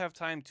still have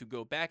time to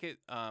go back it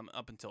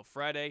up until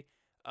Friday.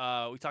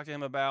 We talked to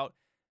him about,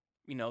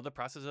 the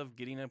process of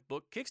getting a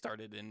book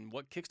kickstarted and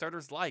what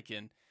Kickstarter's like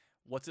and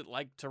what's it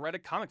like to write a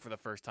comic for the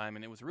first time.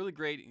 And it was really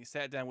great. He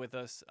sat down with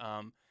us.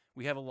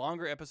 We have a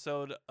longer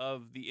episode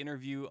of the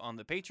interview on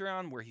the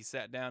Patreon where he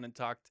sat down and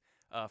talked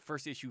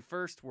first issue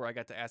first, where I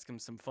got to ask him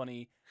some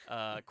funny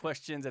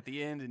questions at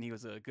the end, and he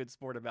was a good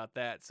sport about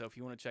that. So if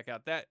you want to check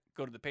out that,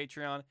 go to the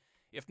Patreon.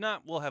 If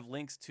not, we'll have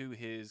links to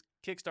his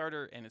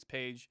Kickstarter and his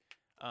page.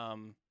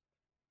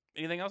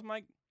 Anything else,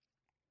 Mike?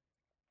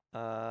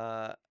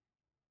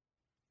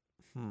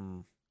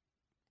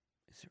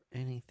 Is there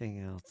anything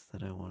else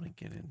that I want to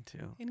get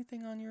into?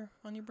 Anything on your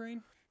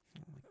brain?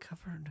 We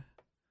covered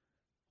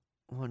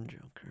one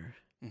Joker.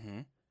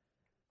 Mm-hmm.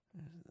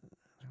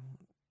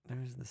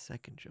 There's the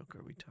second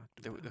Joker we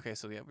talked about. Okay,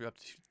 so yeah, we're up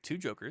to 2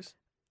 Jokers.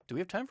 Do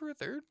we have time for a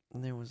third?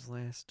 And there was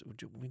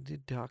we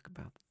did talk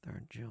about the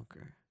third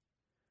Joker.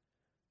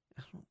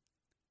 I don't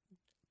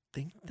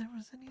think there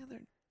was any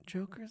other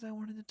Jokers I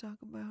wanted to talk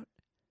about.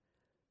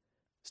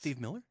 Steve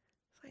Miller?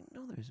 I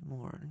know there's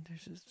more.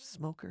 There's a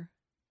Smoker.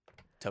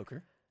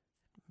 Toker?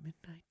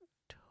 Midnight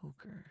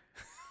Toker.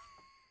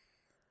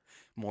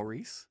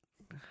 Maurice?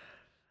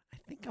 I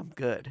think I'm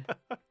good.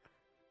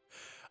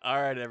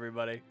 All right,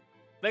 everybody.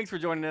 Thanks for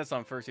joining us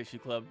on First Issue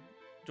Club.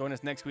 Join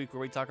us next week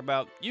where we talk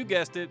about, you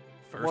guessed it,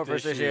 More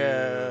first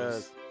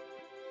issues.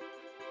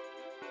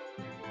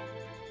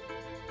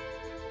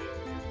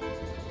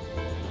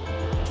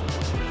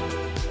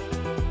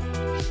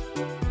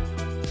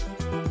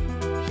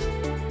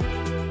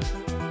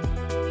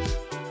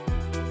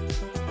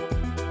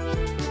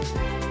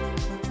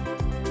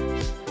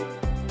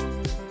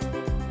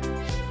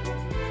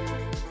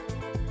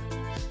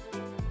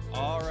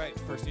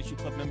 First Issue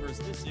Club members,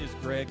 this is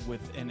Greg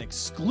with an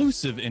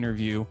exclusive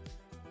interview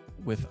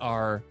with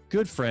our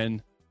good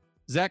friend,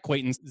 Zach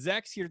Quaintance.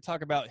 Zach's here to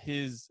talk about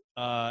his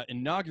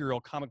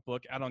inaugural comic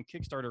book out on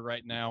Kickstarter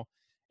right now,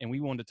 and we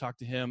wanted to talk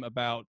to him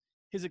about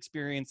his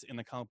experience in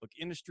the comic book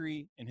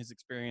industry and his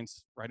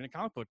experience writing a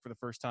comic book for the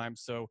first time.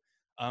 So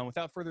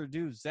without further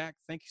ado, Zach,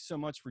 thank you so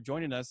much for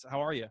joining us.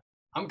 How are you?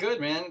 I'm good,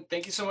 man.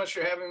 Thank you so much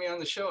for having me on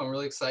the show. I'm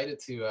really excited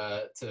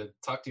to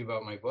talk to you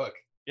about my book.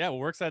 Yeah, well,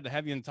 we're excited to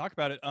have you and talk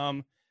about it.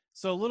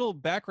 So a little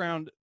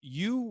background,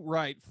 you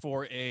write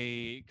for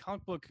a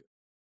comic book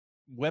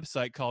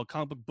website called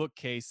Comic Book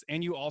Bookcase,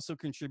 and you also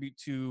contribute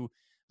to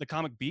the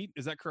Comic Beat.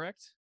 Is that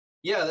correct?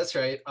 Yeah, that's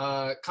right.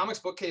 Comics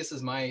Bookcase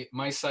is my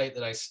site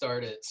that I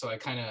started. So I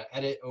kind of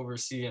edit,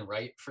 oversee, and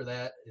write for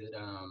that. It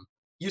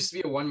used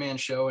to be a one-man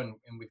show, and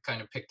we've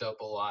kind of picked up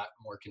a lot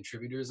more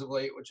contributors of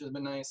late, which has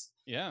been nice.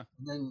 Yeah.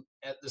 And then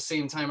at the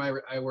same time,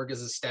 I work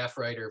as a staff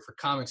writer for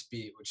Comics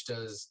Beat, which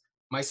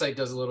my site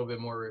does a little bit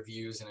more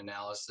reviews and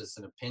analysis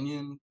and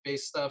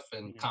opinion-based stuff,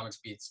 and Comics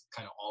Beat's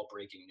kind of all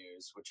breaking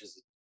news, which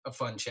is a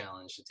fun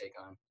challenge to take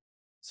on.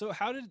 So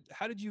how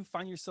did you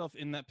find yourself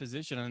in that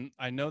position? And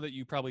I know that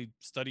you probably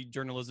studied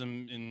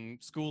journalism in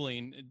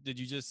schooling. Did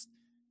you just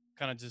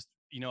kind of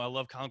I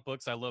love comic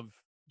books, I love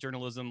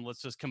journalism,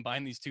 let's just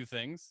combine these two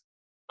things?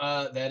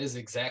 That is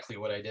exactly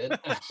what I did.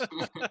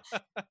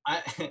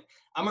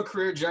 I'm a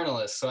career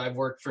journalist, so I've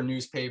worked for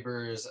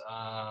newspapers.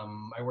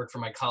 I worked for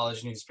my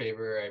college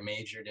newspaper. I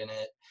majored in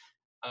it.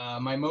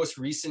 My most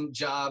recent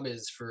job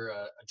is for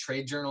a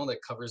trade journal that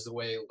covers the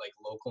way like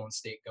local and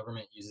state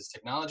government uses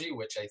technology,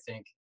 which I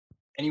think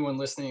anyone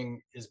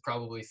listening is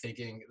probably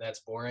thinking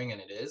that's boring,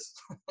 and it is.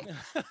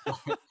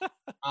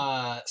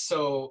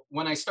 So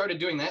when I started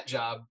doing that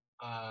job,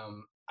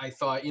 I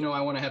thought,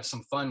 I want to have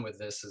some fun with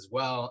this as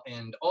well.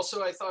 And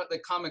also I thought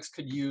that comics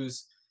could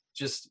use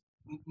just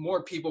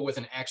more people with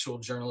an actual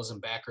journalism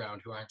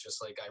background who aren't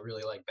just like, I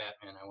really like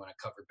Batman, I want to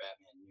cover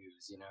Batman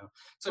news,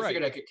 So I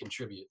figured I could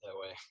contribute that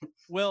way.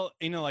 Well,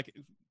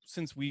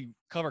 since we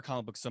cover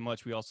comic books so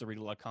much, we also read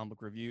a lot of comic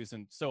book reviews.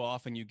 And so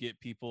often you get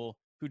people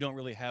who don't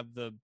really have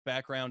the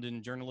background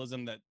in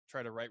journalism that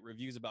try to write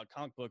reviews about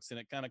comic books. And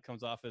it kind of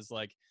comes off as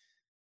like,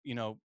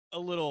 a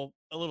little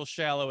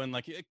shallow and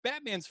like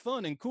Batman's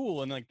fun and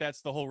cool. And like,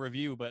 that's the whole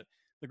review. But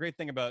the great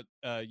thing about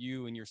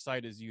you and your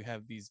site is you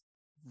have these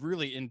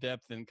really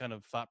in-depth and kind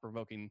of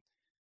thought-provoking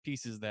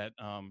pieces that,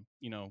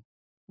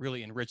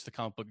 really enrich the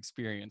comic book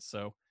experience.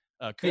 So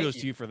kudos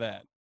to you for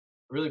that.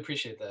 Really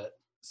appreciate that.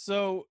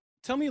 So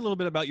tell me a little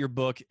bit about your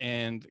book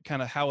and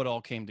kind of how it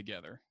all came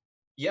together.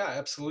 Yeah,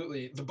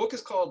 absolutely. The book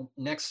is called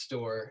Next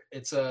Door.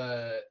 It's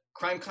a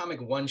crime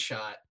comic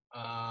one-shot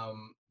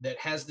that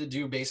has to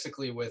do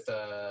basically with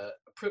a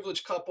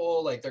privileged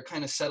couple. Like they're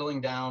kind of settling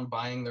down,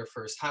 buying their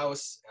first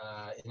house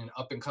in an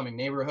up-and-coming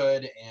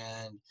neighborhood,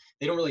 and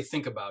they don't really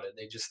think about it.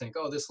 They just think,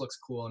 oh, this looks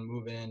cool, and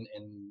move in,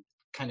 and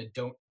kind of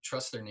don't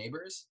trust their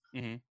neighbors.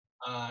 And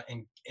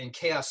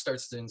chaos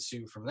starts to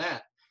ensue from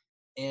that.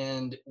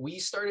 And we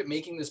started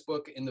making this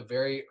book in the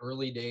very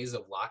early days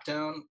of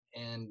lockdown,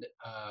 and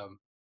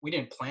we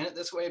didn't plan it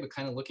this way, but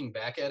kind of looking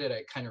back at it,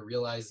 I kind of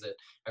realized that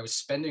I was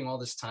spending all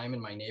this time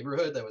in my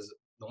neighborhood. That was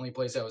the only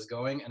place I was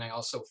going. And I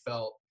also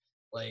felt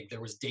like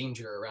there was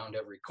danger around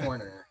every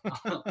corner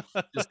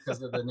just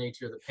because of the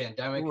nature of the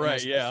pandemic.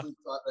 Right, and I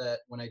thought that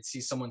when I'd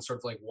see someone sort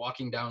of like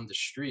walking down the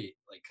street,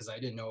 like, because I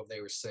didn't know if they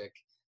were sick,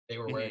 they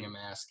were wearing a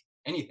mask,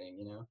 anything,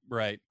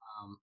 Right.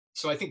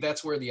 So I think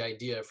that's where the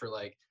idea for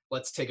like,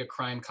 let's take a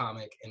crime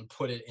comic and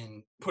put it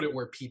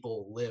where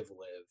people live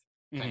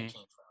kind of came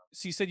from.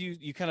 So you said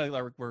you kind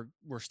of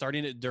were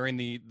starting it during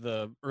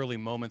the early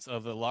moments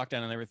of the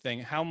lockdown and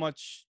everything. How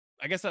much?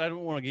 I guess I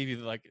don't want to give you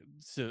like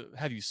to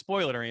have you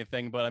spoil it or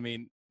anything, but I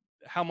mean,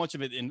 how much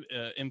of it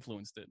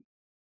influenced it?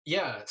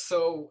 Yeah,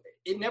 so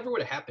it never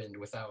would have happened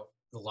without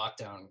the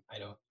lockdown.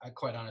 I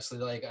quite honestly,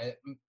 like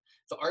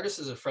the artist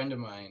is a friend of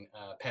mine,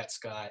 Pat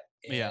Scott,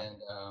 and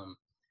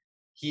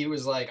he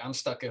was like, "I'm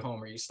stuck at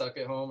home. Are you stuck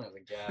at home?" And I was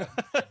like, "Yeah,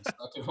 I'm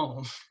stuck at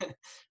home."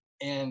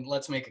 And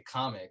let's make a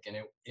comic. And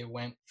it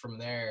went from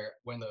there.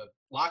 When the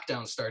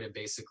lockdown started,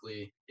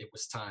 basically it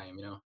was time,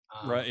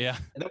 Right. Yeah.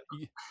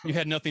 You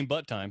had nothing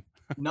but time.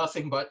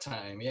 Nothing but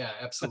time. Yeah,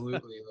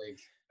 absolutely. Like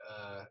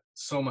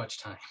so much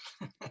time.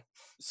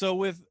 So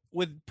with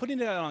putting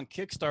it out on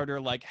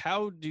Kickstarter, like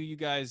how do you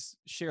guys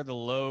share the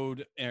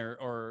load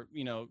or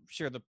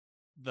share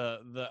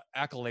the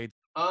accolades?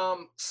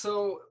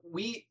 So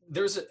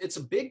it's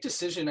a big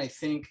decision, I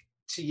think,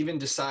 to even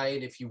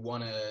decide if you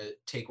want to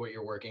take what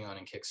you're working on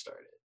and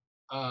kickstart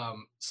it.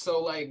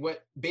 So like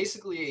what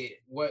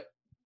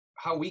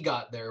how we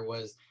got there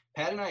was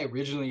Pat and I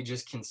originally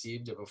just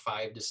conceived of a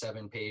 5 to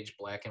 7 page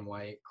black and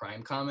white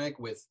crime comic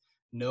with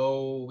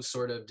no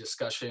sort of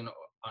discussion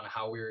on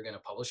how we were going to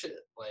publish it.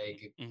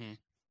 Like, Hmm.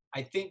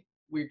 I think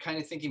we're kind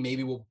of thinking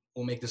maybe we'll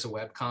make this a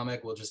web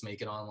comic. We'll just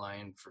make it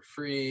online for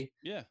free.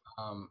 Yeah.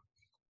 Um,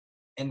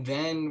 and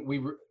then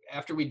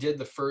after we did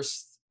the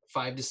first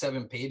 5 to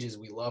 7 pages,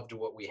 we loved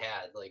what we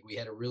had. Like, we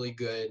had a really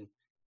good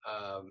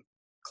um,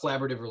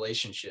 collaborative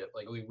relationship.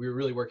 Like, we were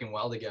really working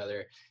well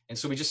together, and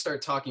so we just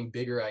started talking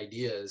bigger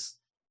ideas.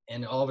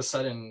 And all of a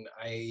sudden,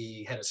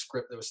 I had a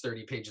script that was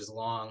 30 pages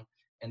long,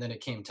 and then it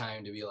came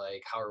time to be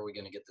like, how are we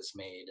going to get this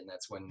made? And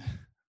that's when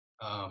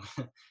um,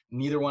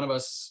 neither one of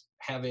us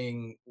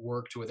having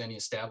worked with any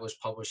established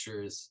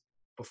publishers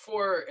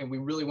before, and we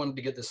really wanted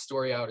to get this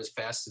story out as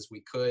fast as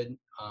we could,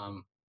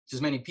 to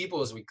as many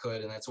people as we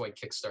could, and that's why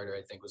Kickstarter,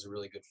 I think, was a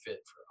really good fit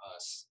for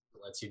us.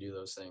 It lets you do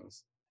those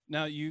things.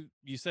 Now you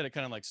said it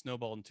kind of like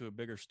snowballed into a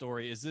bigger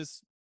story. Is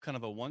this kind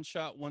of a one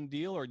shot, one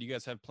deal, or do you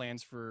guys have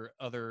plans for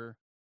other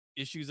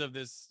issues of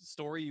this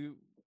story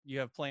you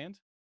have planned?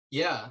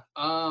 Yeah.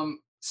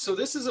 So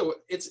this is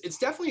it's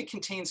definitely a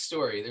contained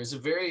story. There's a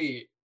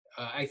very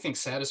I think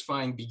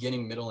satisfying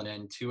beginning, middle, and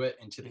end to it,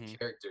 and to the Hmm.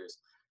 characters.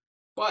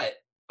 But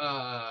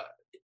uh,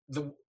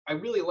 I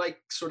really like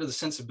sort of the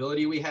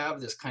sensibility we have.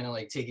 This kind of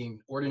like taking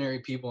ordinary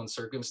people and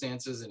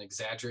circumstances and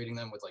exaggerating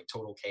them with like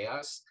total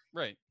chaos.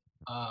 Right.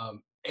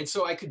 And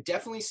so I could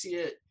definitely see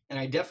it, and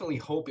I definitely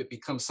hope it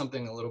becomes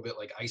something a little bit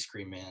like Ice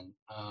Cream Man,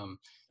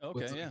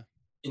 with Okay. like Yeah.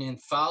 an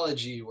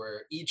anthology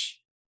where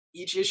each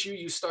issue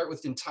you start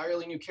with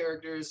entirely new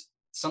characters,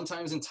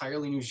 sometimes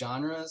entirely new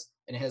genres,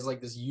 and it has like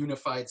this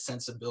unified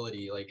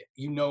sensibility. Like,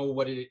 you know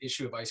what an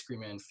issue of Ice Cream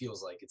Man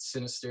feels like. It's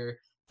sinister.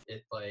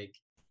 It like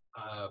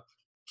uh,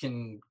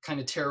 can kind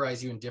of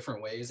terrorize you in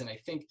different ways, and I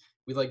think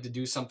we'd like to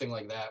do something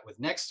like that with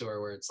Next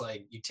Door, where it's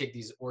like you take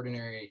these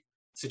ordinary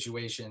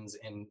situations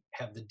and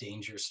have the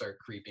danger start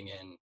creeping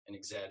in and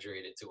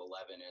exaggerate it to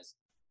 11,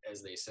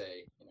 as they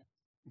say.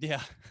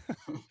 Yeah.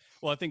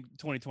 Well, I think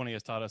 2020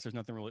 has taught us there's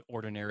nothing really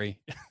ordinary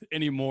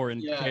anymore,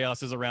 and Yeah,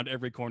 chaos is around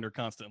every corner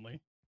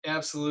constantly.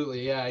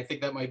 absolutely. Yeah, I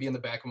think that might be in the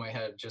back of my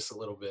head just a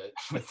little bit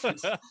with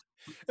this.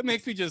 It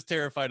makes me just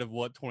terrified of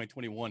what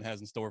 2021 has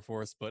in store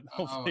for us, but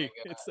Oh my hopefully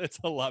god. it's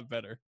a lot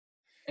better.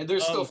 And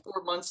there's still Um,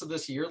 4 months of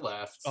this year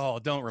left. oh,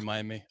 don't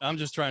remind me. I'm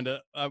just trying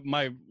to.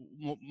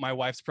 My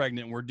wife's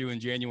pregnant. And we're due in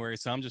January,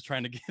 so I'm just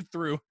trying to get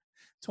through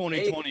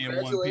Hey, 2020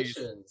 in one piece.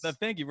 congratulations.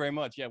 Thank you very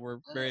much. Yeah, we're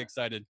very Yeah.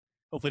 excited.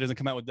 Hopefully, it doesn't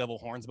come out with devil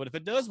horns, but if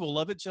it does, we'll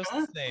love it just the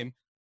Huh? same.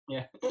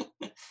 Yeah.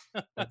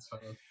 That's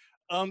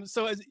funny.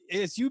 So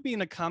as you being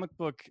a comic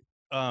book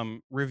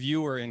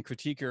reviewer and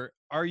critiquer,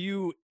 are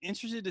you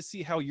interested to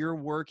see how your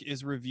work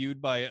is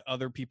reviewed by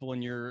other people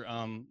in your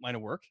line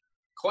of work?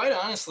 Quite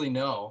honestly,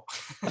 no.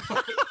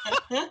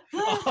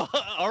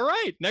 All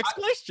right, next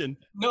question.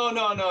 No,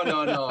 no, no,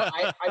 no, no.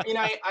 I mean,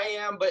 I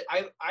am, but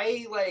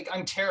I like,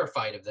 I'm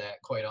terrified of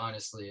that, quite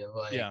honestly, of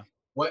like, Yeah,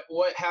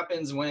 what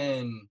happens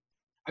when,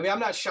 I mean, I'm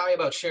not shy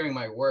about sharing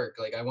my work.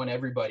 Like, I want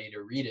everybody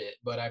to read it,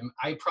 but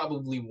I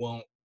probably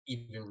won't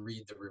even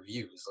read the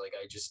reviews. Like,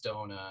 I just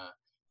don't,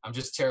 I'm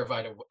just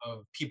terrified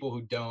of people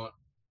who don't,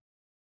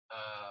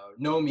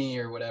 know me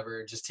or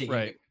whatever, just taking a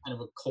right. kind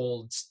of a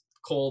cold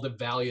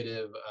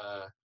evaluative,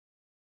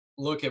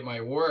 look at my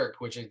work,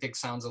 which I think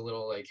sounds a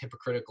little like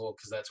hypocritical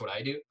because that's what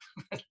I do.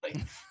 Like,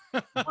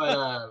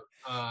 but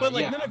But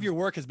like yeah, none of your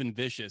work has been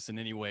vicious in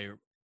any way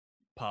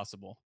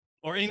possible,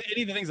 or any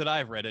of the things that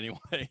I've read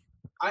anyway.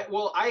 I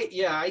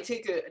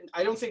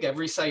don't think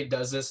every site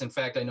does this. In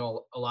fact, I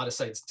know a lot of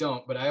sites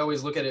don't, but I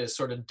always look at it as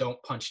sort of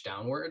don't punch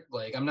downward.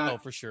 Like, Oh,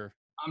 for sure.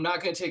 I'm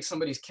not going to take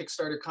somebody's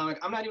Kickstarter comic.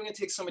 I'm not even going to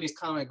take somebody's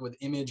comic with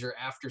Image or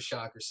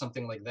Aftershock or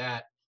something like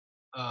that,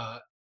 uh,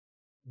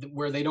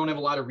 where they don't have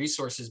a lot of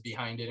resources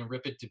behind it, and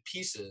rip it to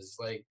pieces.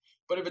 Like,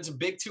 but if it's a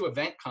big two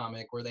event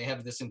comic where they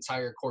have this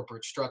entire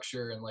corporate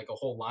structure and like a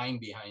whole line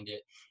behind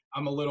it,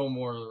 I'm a little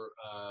more.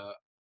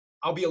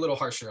 I'll be a little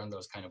harsher on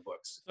those kind of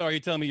books. So are you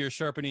telling me you're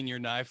sharpening your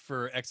knife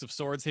for X of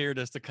Swords here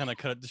just to kind of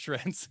cut it to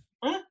shreds?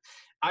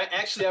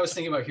 I was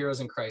thinking about Heroes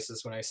in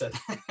Crisis when I said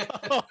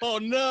that. Oh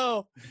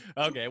no.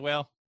 Okay,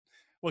 well,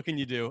 what can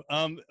you do?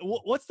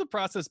 What's the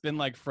process been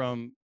like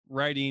from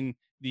writing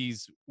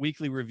these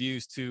weekly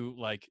reviews to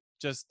like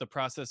just the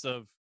process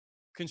of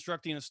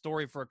constructing a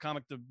story for a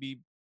comic to be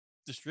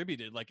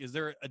distributed? Like, is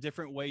there a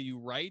different way you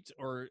write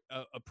or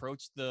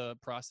approach the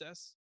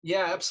process?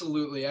 Yeah,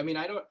 absolutely. I mean,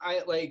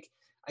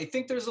 I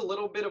think there's a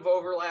little bit of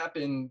overlap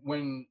in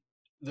when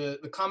the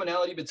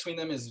commonality between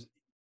them is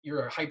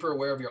you're hyper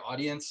aware of your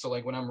audience. So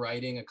like when I'm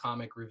writing a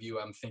comic review,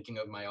 I'm thinking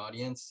of my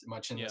audience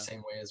much in the Yeah. same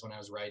way as when I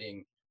was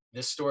writing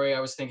this story. I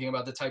was thinking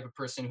about the type of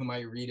person who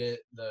might read it.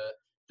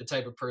 the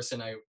type of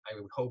person I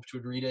would hoped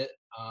would read it.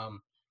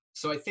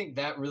 So I think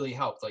that really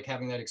helped, like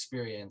having that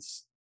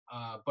experience.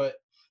 But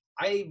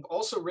I've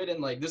also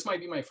written, like, this might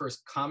be my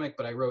first comic,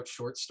 but I wrote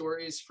short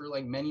stories for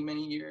like many,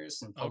 many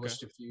years and Okay.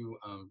 published a few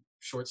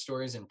short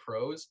stories in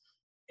prose.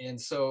 And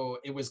so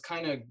it was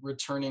kind of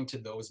returning to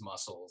those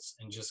muscles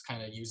and just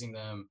kind of using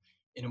them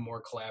in a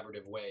more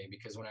collaborative way,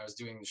 because when I was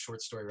doing the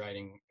short story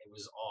writing, it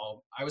was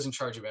all, I was in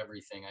charge of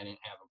everything. I didn't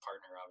have a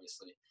partner,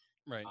 obviously.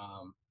 Right.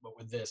 But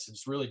with this,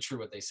 it's really true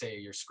what they say.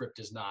 Your script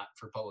is not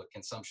for public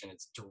consumption.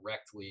 It's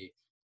directly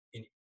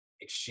in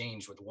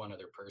exchange with one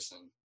other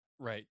person.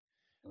 Right.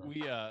 Yeah.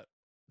 We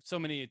so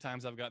many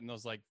times I've gotten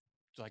those like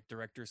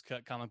director's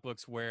cut comic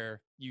books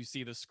where you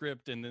see the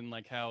script and then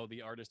like how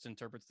the artist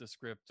interprets the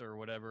script or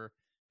whatever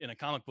in a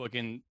comic book,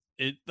 and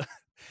it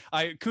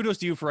I kudos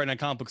to you for writing a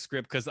comic book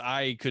script, because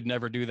I could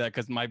never do that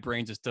because my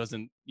brain just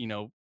doesn't,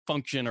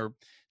 function or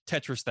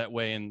Tetris that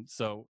way, and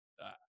so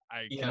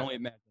I can Yeah. only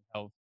imagine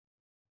how.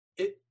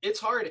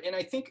 It's hard, and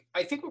I think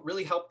what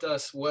really helped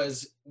us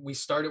was we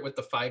started with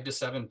the 5 to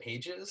 7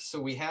 pages. So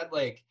we had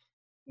like,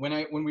 when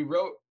I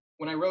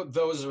wrote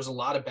those, there was a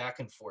lot of back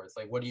and forth.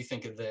 Like, what do you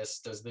think of this?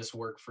 Does this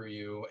work for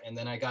you? And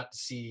then I got to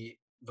see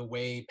the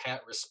way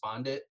Pat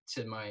responded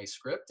to my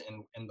script,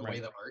 and the way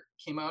Right. the art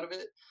came out of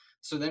it.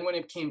 So then when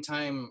it came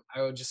time,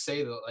 I would just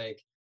say that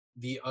like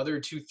the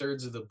other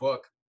 2/3 of the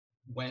book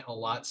went a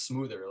lot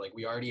smoother. Like,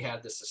 we already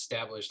had this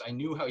established. I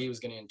knew how he was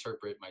going to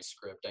interpret my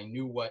script. I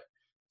knew what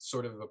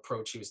sort of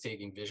approach he was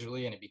taking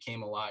visually, and it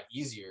became a lot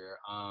easier.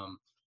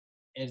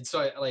 And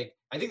so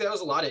I think that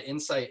was a lot of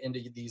insight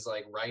into these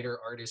like writer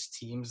artist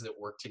teams that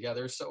work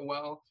together so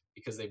well,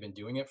 because they've been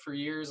doing it for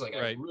years. Like, I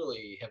Right.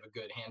 really have a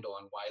good handle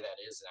on why that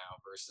is now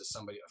versus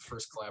somebody, a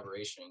first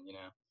collaboration.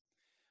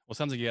 Well,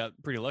 sounds like you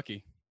got pretty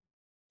lucky.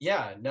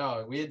 Yeah,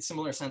 no, we had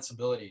similar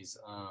sensibilities.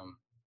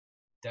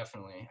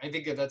 Definitely. I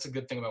think that's a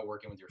good thing about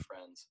working with your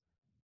friends.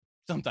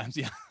 Sometimes,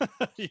 yeah.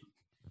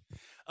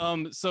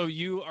 So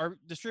you are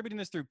distributing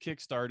this through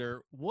Kickstarter.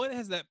 What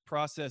has that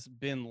process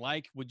been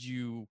like? Would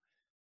you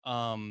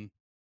um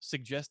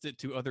suggest it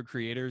to other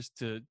creators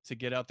to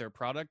get out their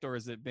product, or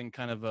has it been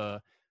kind of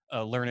a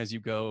learn as you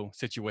go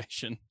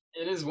situation?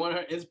 It is one.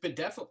 It's been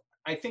definitely.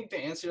 I think the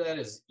answer to that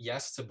is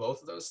yes to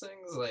both of those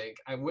things. Like,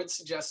 I would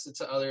suggest it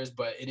to others,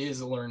 but it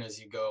is a learn as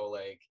you go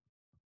like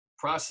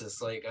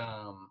process. Like,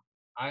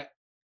 I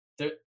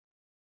there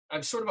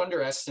I've sort of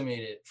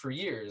underestimated for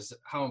years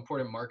how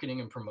important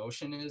marketing and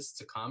promotion is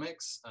to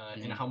comics,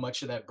 and Mhm. how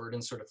much of that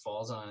burden sort of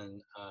falls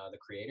on the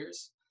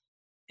creators.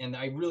 And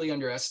I really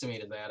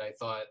underestimated that. I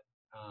thought,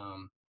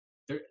 um,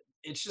 there,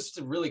 it's just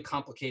a really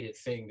complicated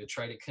thing to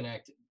try to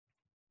connect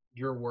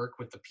your work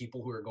with the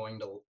people who are going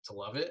to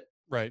love it.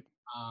 Right.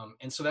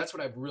 And so that's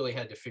what I've really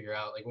had to figure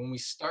out. Like, when we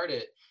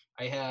started,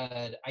 I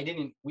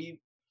didn't, we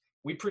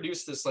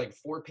produced this like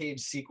 4-page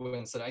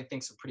sequence that I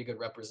think is a pretty good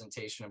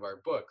representation of our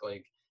book.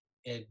 Like,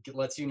 it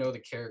lets you know the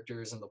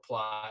characters and the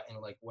plot and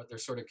like what they're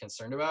sort of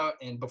concerned about.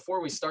 And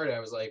before we started, I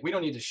was like, we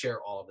don't need to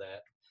share all of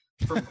that.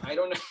 I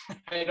don't know,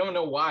 I don't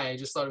know why. I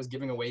just thought it was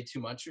giving away too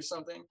much or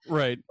something.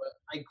 Right. But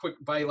I quick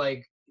by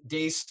like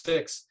day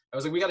 6, I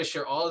was like, we got to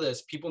share all of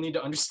this. People need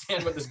to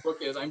understand what this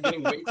book is. I'm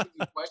getting way too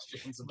many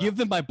questions about. Give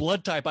them my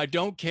blood type. I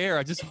don't care.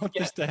 I just want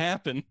Yeah, this to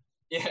happen.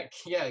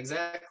 yeah,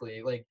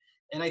 exactly. Like,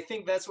 and I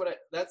think that's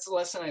the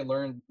lesson I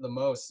learned the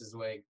most is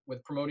like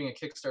with promoting a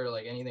Kickstarter,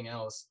 like anything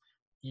else,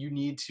 you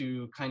need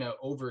to kind of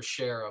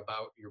overshare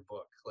about your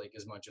book like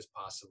as much as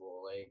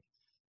possible. Like,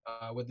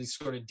 with these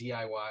sort of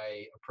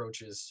DIY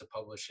approaches to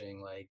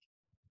publishing, like,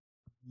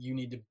 you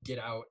need to get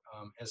out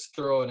as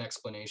thorough an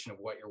explanation of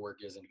what your work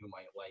is and who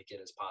might like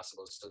it as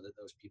possible, so that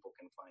those people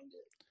can find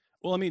it.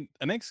 Well, I mean,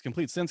 it makes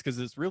complete sense because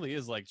this really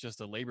is like just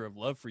a labor of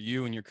love for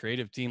you and your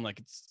creative team. Like,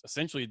 it's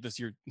essentially this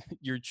your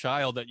your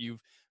child that you've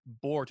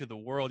bore to the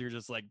world. You're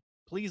just like,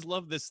 please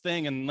love this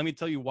thing, and let me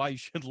tell you why you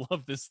should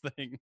love this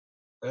thing.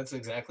 That's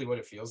exactly what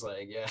it feels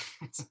like. Yeah.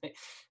 It's like,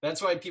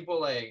 that's why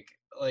people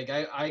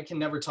I can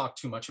never talk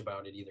too much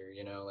about it either.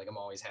 Like, I'm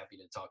always happy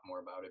to talk more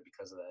about it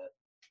because of that.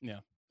 Yeah.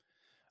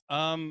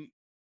 Um.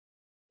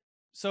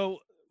 So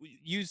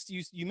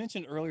you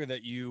mentioned earlier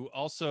that you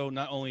also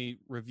not only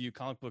review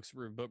comic books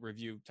but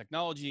review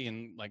technology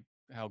and like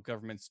how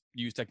governments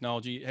use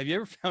technology. Have you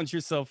ever found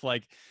yourself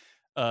like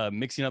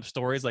mixing up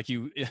stories, like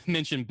you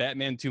mentioned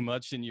Batman too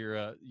much in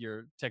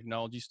your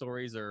technology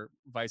stories, or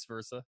vice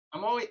versa?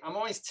 I'm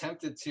always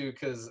tempted to,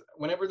 because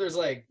whenever there's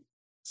like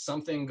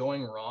something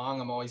going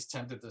wrong, I'm always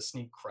tempted to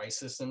sneak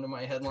crisis into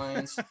my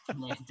headlines for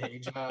my day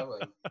job,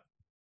 like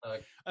uh,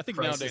 I think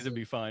nowadays crisis it'd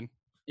be fine.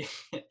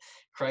 of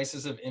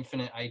crisis of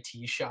infinite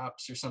IT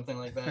shops or something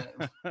like that.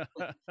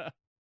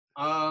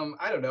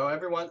 I don't know.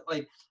 Everyone,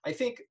 like, I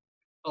think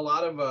a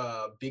lot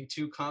of big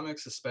two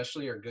comics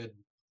especially are good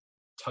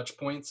touch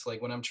points.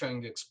 Like, when I'm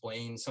trying to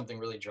explain something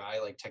really dry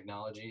like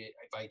technology,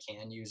 if I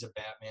can use a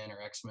Batman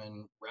or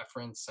X-Men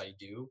reference, I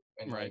do.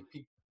 And Right.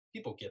 like,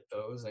 people get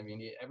those. I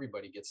mean,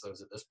 everybody gets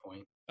those at this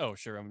point. Oh,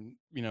 sure.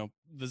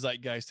 The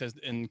zeitgeist has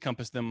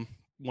encompassed them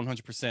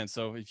 100%.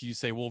 So if you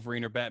say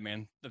Wolverine or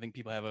Batman, I think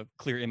people have a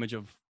clear image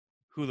of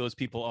who those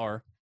people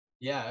are.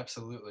 Yeah,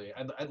 absolutely.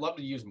 I'd love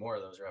to use more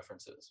of those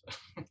references.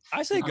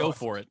 I say go Oh,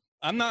 for it.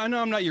 I know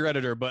I'm not your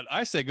editor, but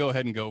I say go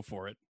ahead and go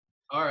for it.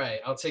 all right,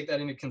 I'll take that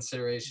into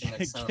consideration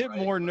next time. Get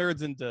more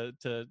nerds into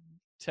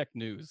tech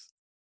news.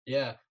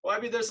 Yeah. Well,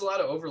 I mean, there's a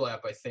lot of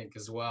overlap, I think,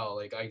 as well.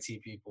 Like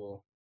IT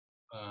people.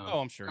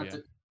 Oh, I'm sure. Not Yeah.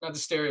 not to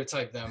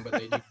stereotype them, but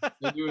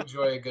they do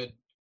enjoy a good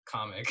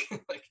comic.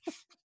 Like,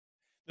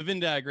 The Venn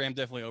diagram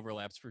definitely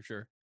overlaps for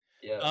sure.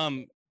 yes.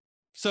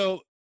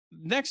 So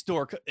next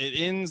door, it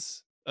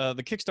ends.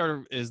 The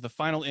Kickstarter is the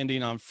final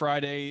ending on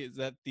Friday. Is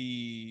that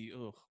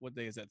what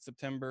day is that?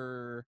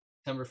 September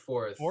September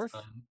 4th,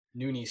 4th?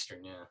 noon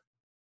Eastern. Yeah.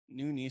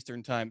 Noon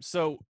Eastern time.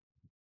 So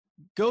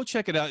go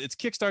check it out. It's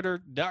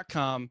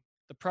Kickstarter.com.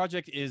 The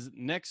project is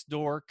Next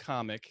Door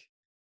Comic.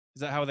 Is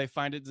that how they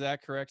find it,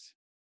 Zach? Correct?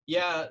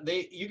 Yeah,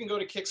 you can go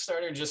to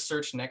Kickstarter, just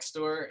search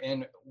Nextdoor,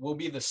 and we'll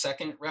be the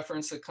second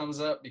reference that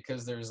comes up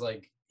because there's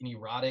like an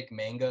erotic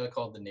manga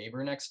called The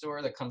Neighbor Next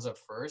Door that comes up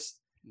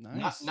first.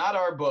 Nice. Not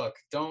our book.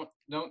 Don't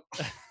don't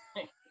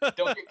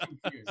get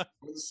confused.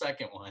 We're the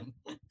second one.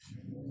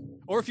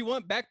 Or if you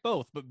want, back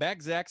both, but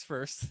back Zach's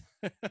first.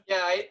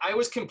 Yeah, I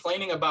was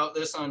complaining about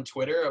this on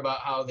Twitter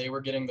about how they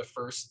were getting the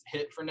first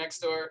hit for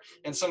Nextdoor,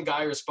 and some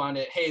guy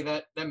responded, "Hey,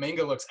 that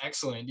manga looks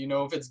excellent. Do you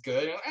know if it's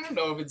good?" And I don't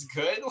know if it's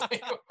good.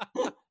 Like,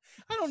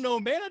 I don't know,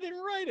 man. I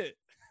didn't write it.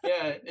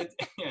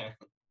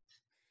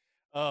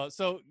 Yeah.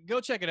 So go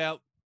check it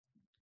out.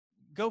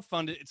 Go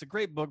fund it. It's a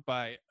great book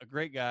by a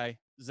great guy,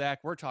 Zach.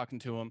 We're talking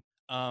to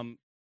him.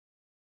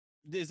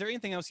 Is there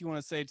anything else you want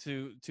to say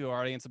to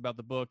our audience about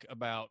the book,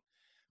 about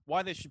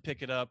why they should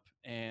pick it up,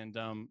 and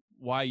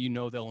why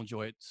they'll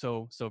enjoy it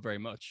so very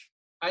much?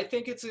 I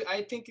think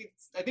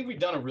we've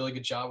done a really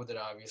good job with it.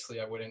 Obviously,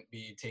 I wouldn't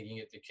be taking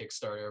it to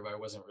Kickstarter if I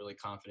wasn't really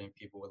confident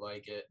people would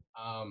like it.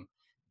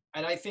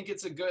 And I think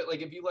it's a good,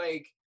 like, if you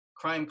like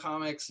crime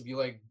comics, if you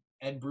like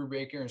Ed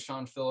Brubaker and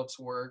Sean Phillips'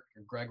 work,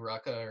 or Greg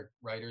Rucka, or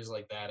writers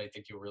like that, I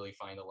think you'll really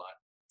find a lot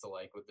to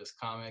like with this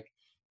comic.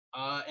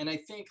 And I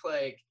think,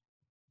 like,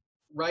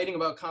 writing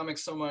about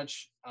comics so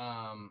much,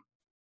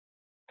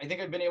 I think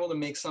I've been able to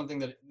make something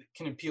that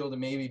can appeal to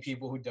maybe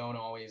people who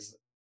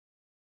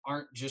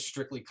aren't just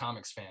strictly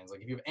comics fans. Like,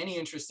 if you have any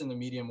interest in the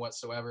medium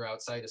whatsoever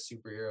outside of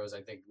superheroes,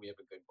 I think we have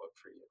a good book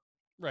for you.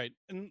 Right.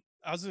 And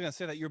I was going to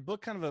say that your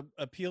book kind of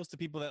appeals to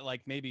people that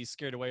like maybe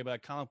scared away by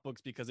comic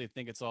books because they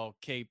think it's all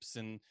capes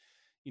and,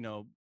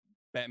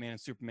 Batman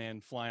and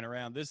Superman flying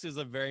around. This is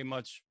a very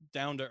much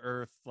down to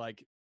earth,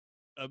 like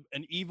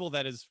an evil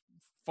that is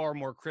far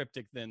more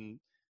cryptic than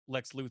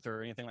Lex Luthor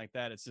or anything like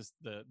that. It's just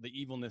the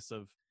evilness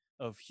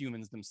of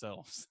humans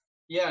themselves.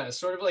 Yeah,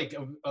 sort of like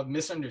of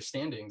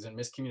misunderstandings and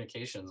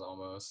miscommunications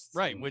almost.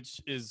 Right,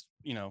 which is,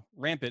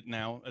 rampant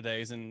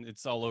nowadays, and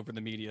it's all over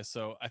the media.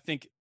 So I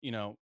think,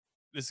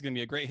 this is going to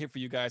be a great hit for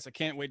you guys. I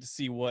can't wait to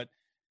see what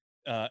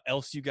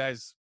else you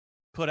guys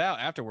put out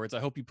afterwards.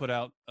 I hope you put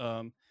out,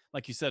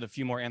 like you said, a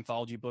few more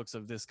anthology books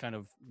of this kind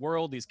of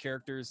world, these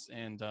characters,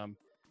 and I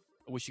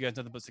wish you guys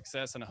nothing but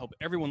success. And I hope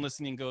everyone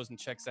listening goes and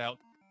checks out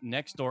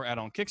Next Door out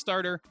on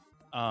Kickstarter.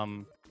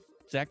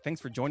 Zach,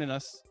 thanks for joining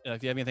us.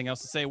 If you have anything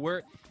else to say,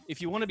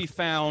 if you want to be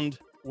found,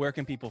 where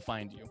can people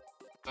find you?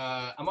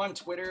 I'm on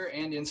Twitter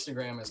and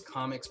Instagram as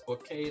Comics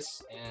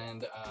Bookcase,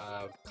 and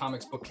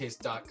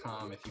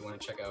comicsbookcase.com if you want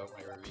to check out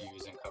my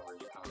reviews and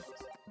coverage of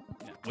comics.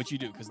 Yeah, what you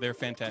do, because they're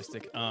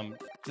fantastic.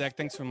 Zach,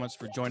 thanks so much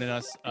for joining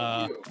us.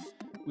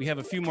 We have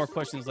a few more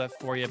questions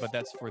left for you, but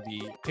that's for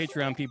the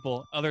Patreon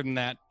people. Other than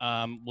that,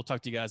 we'll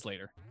talk to you guys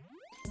later.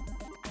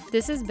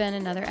 This has been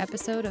another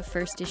episode of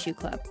First Issue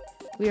Club.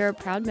 We are a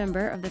proud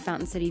member of the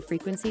Fountain City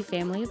Frequency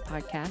family of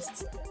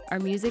podcasts. Our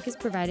music is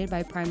provided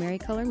by Primary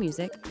Color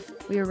Music.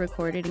 We are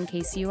recorded in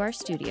KCUR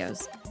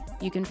Studios.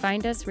 You can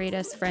find us, rate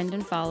us, friend,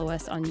 and follow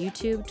us on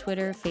YouTube,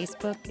 Twitter,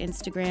 Facebook,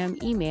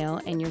 Instagram, email,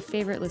 and your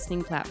favorite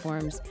listening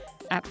platforms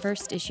at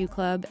First Issue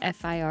Club,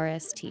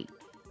 FIRST.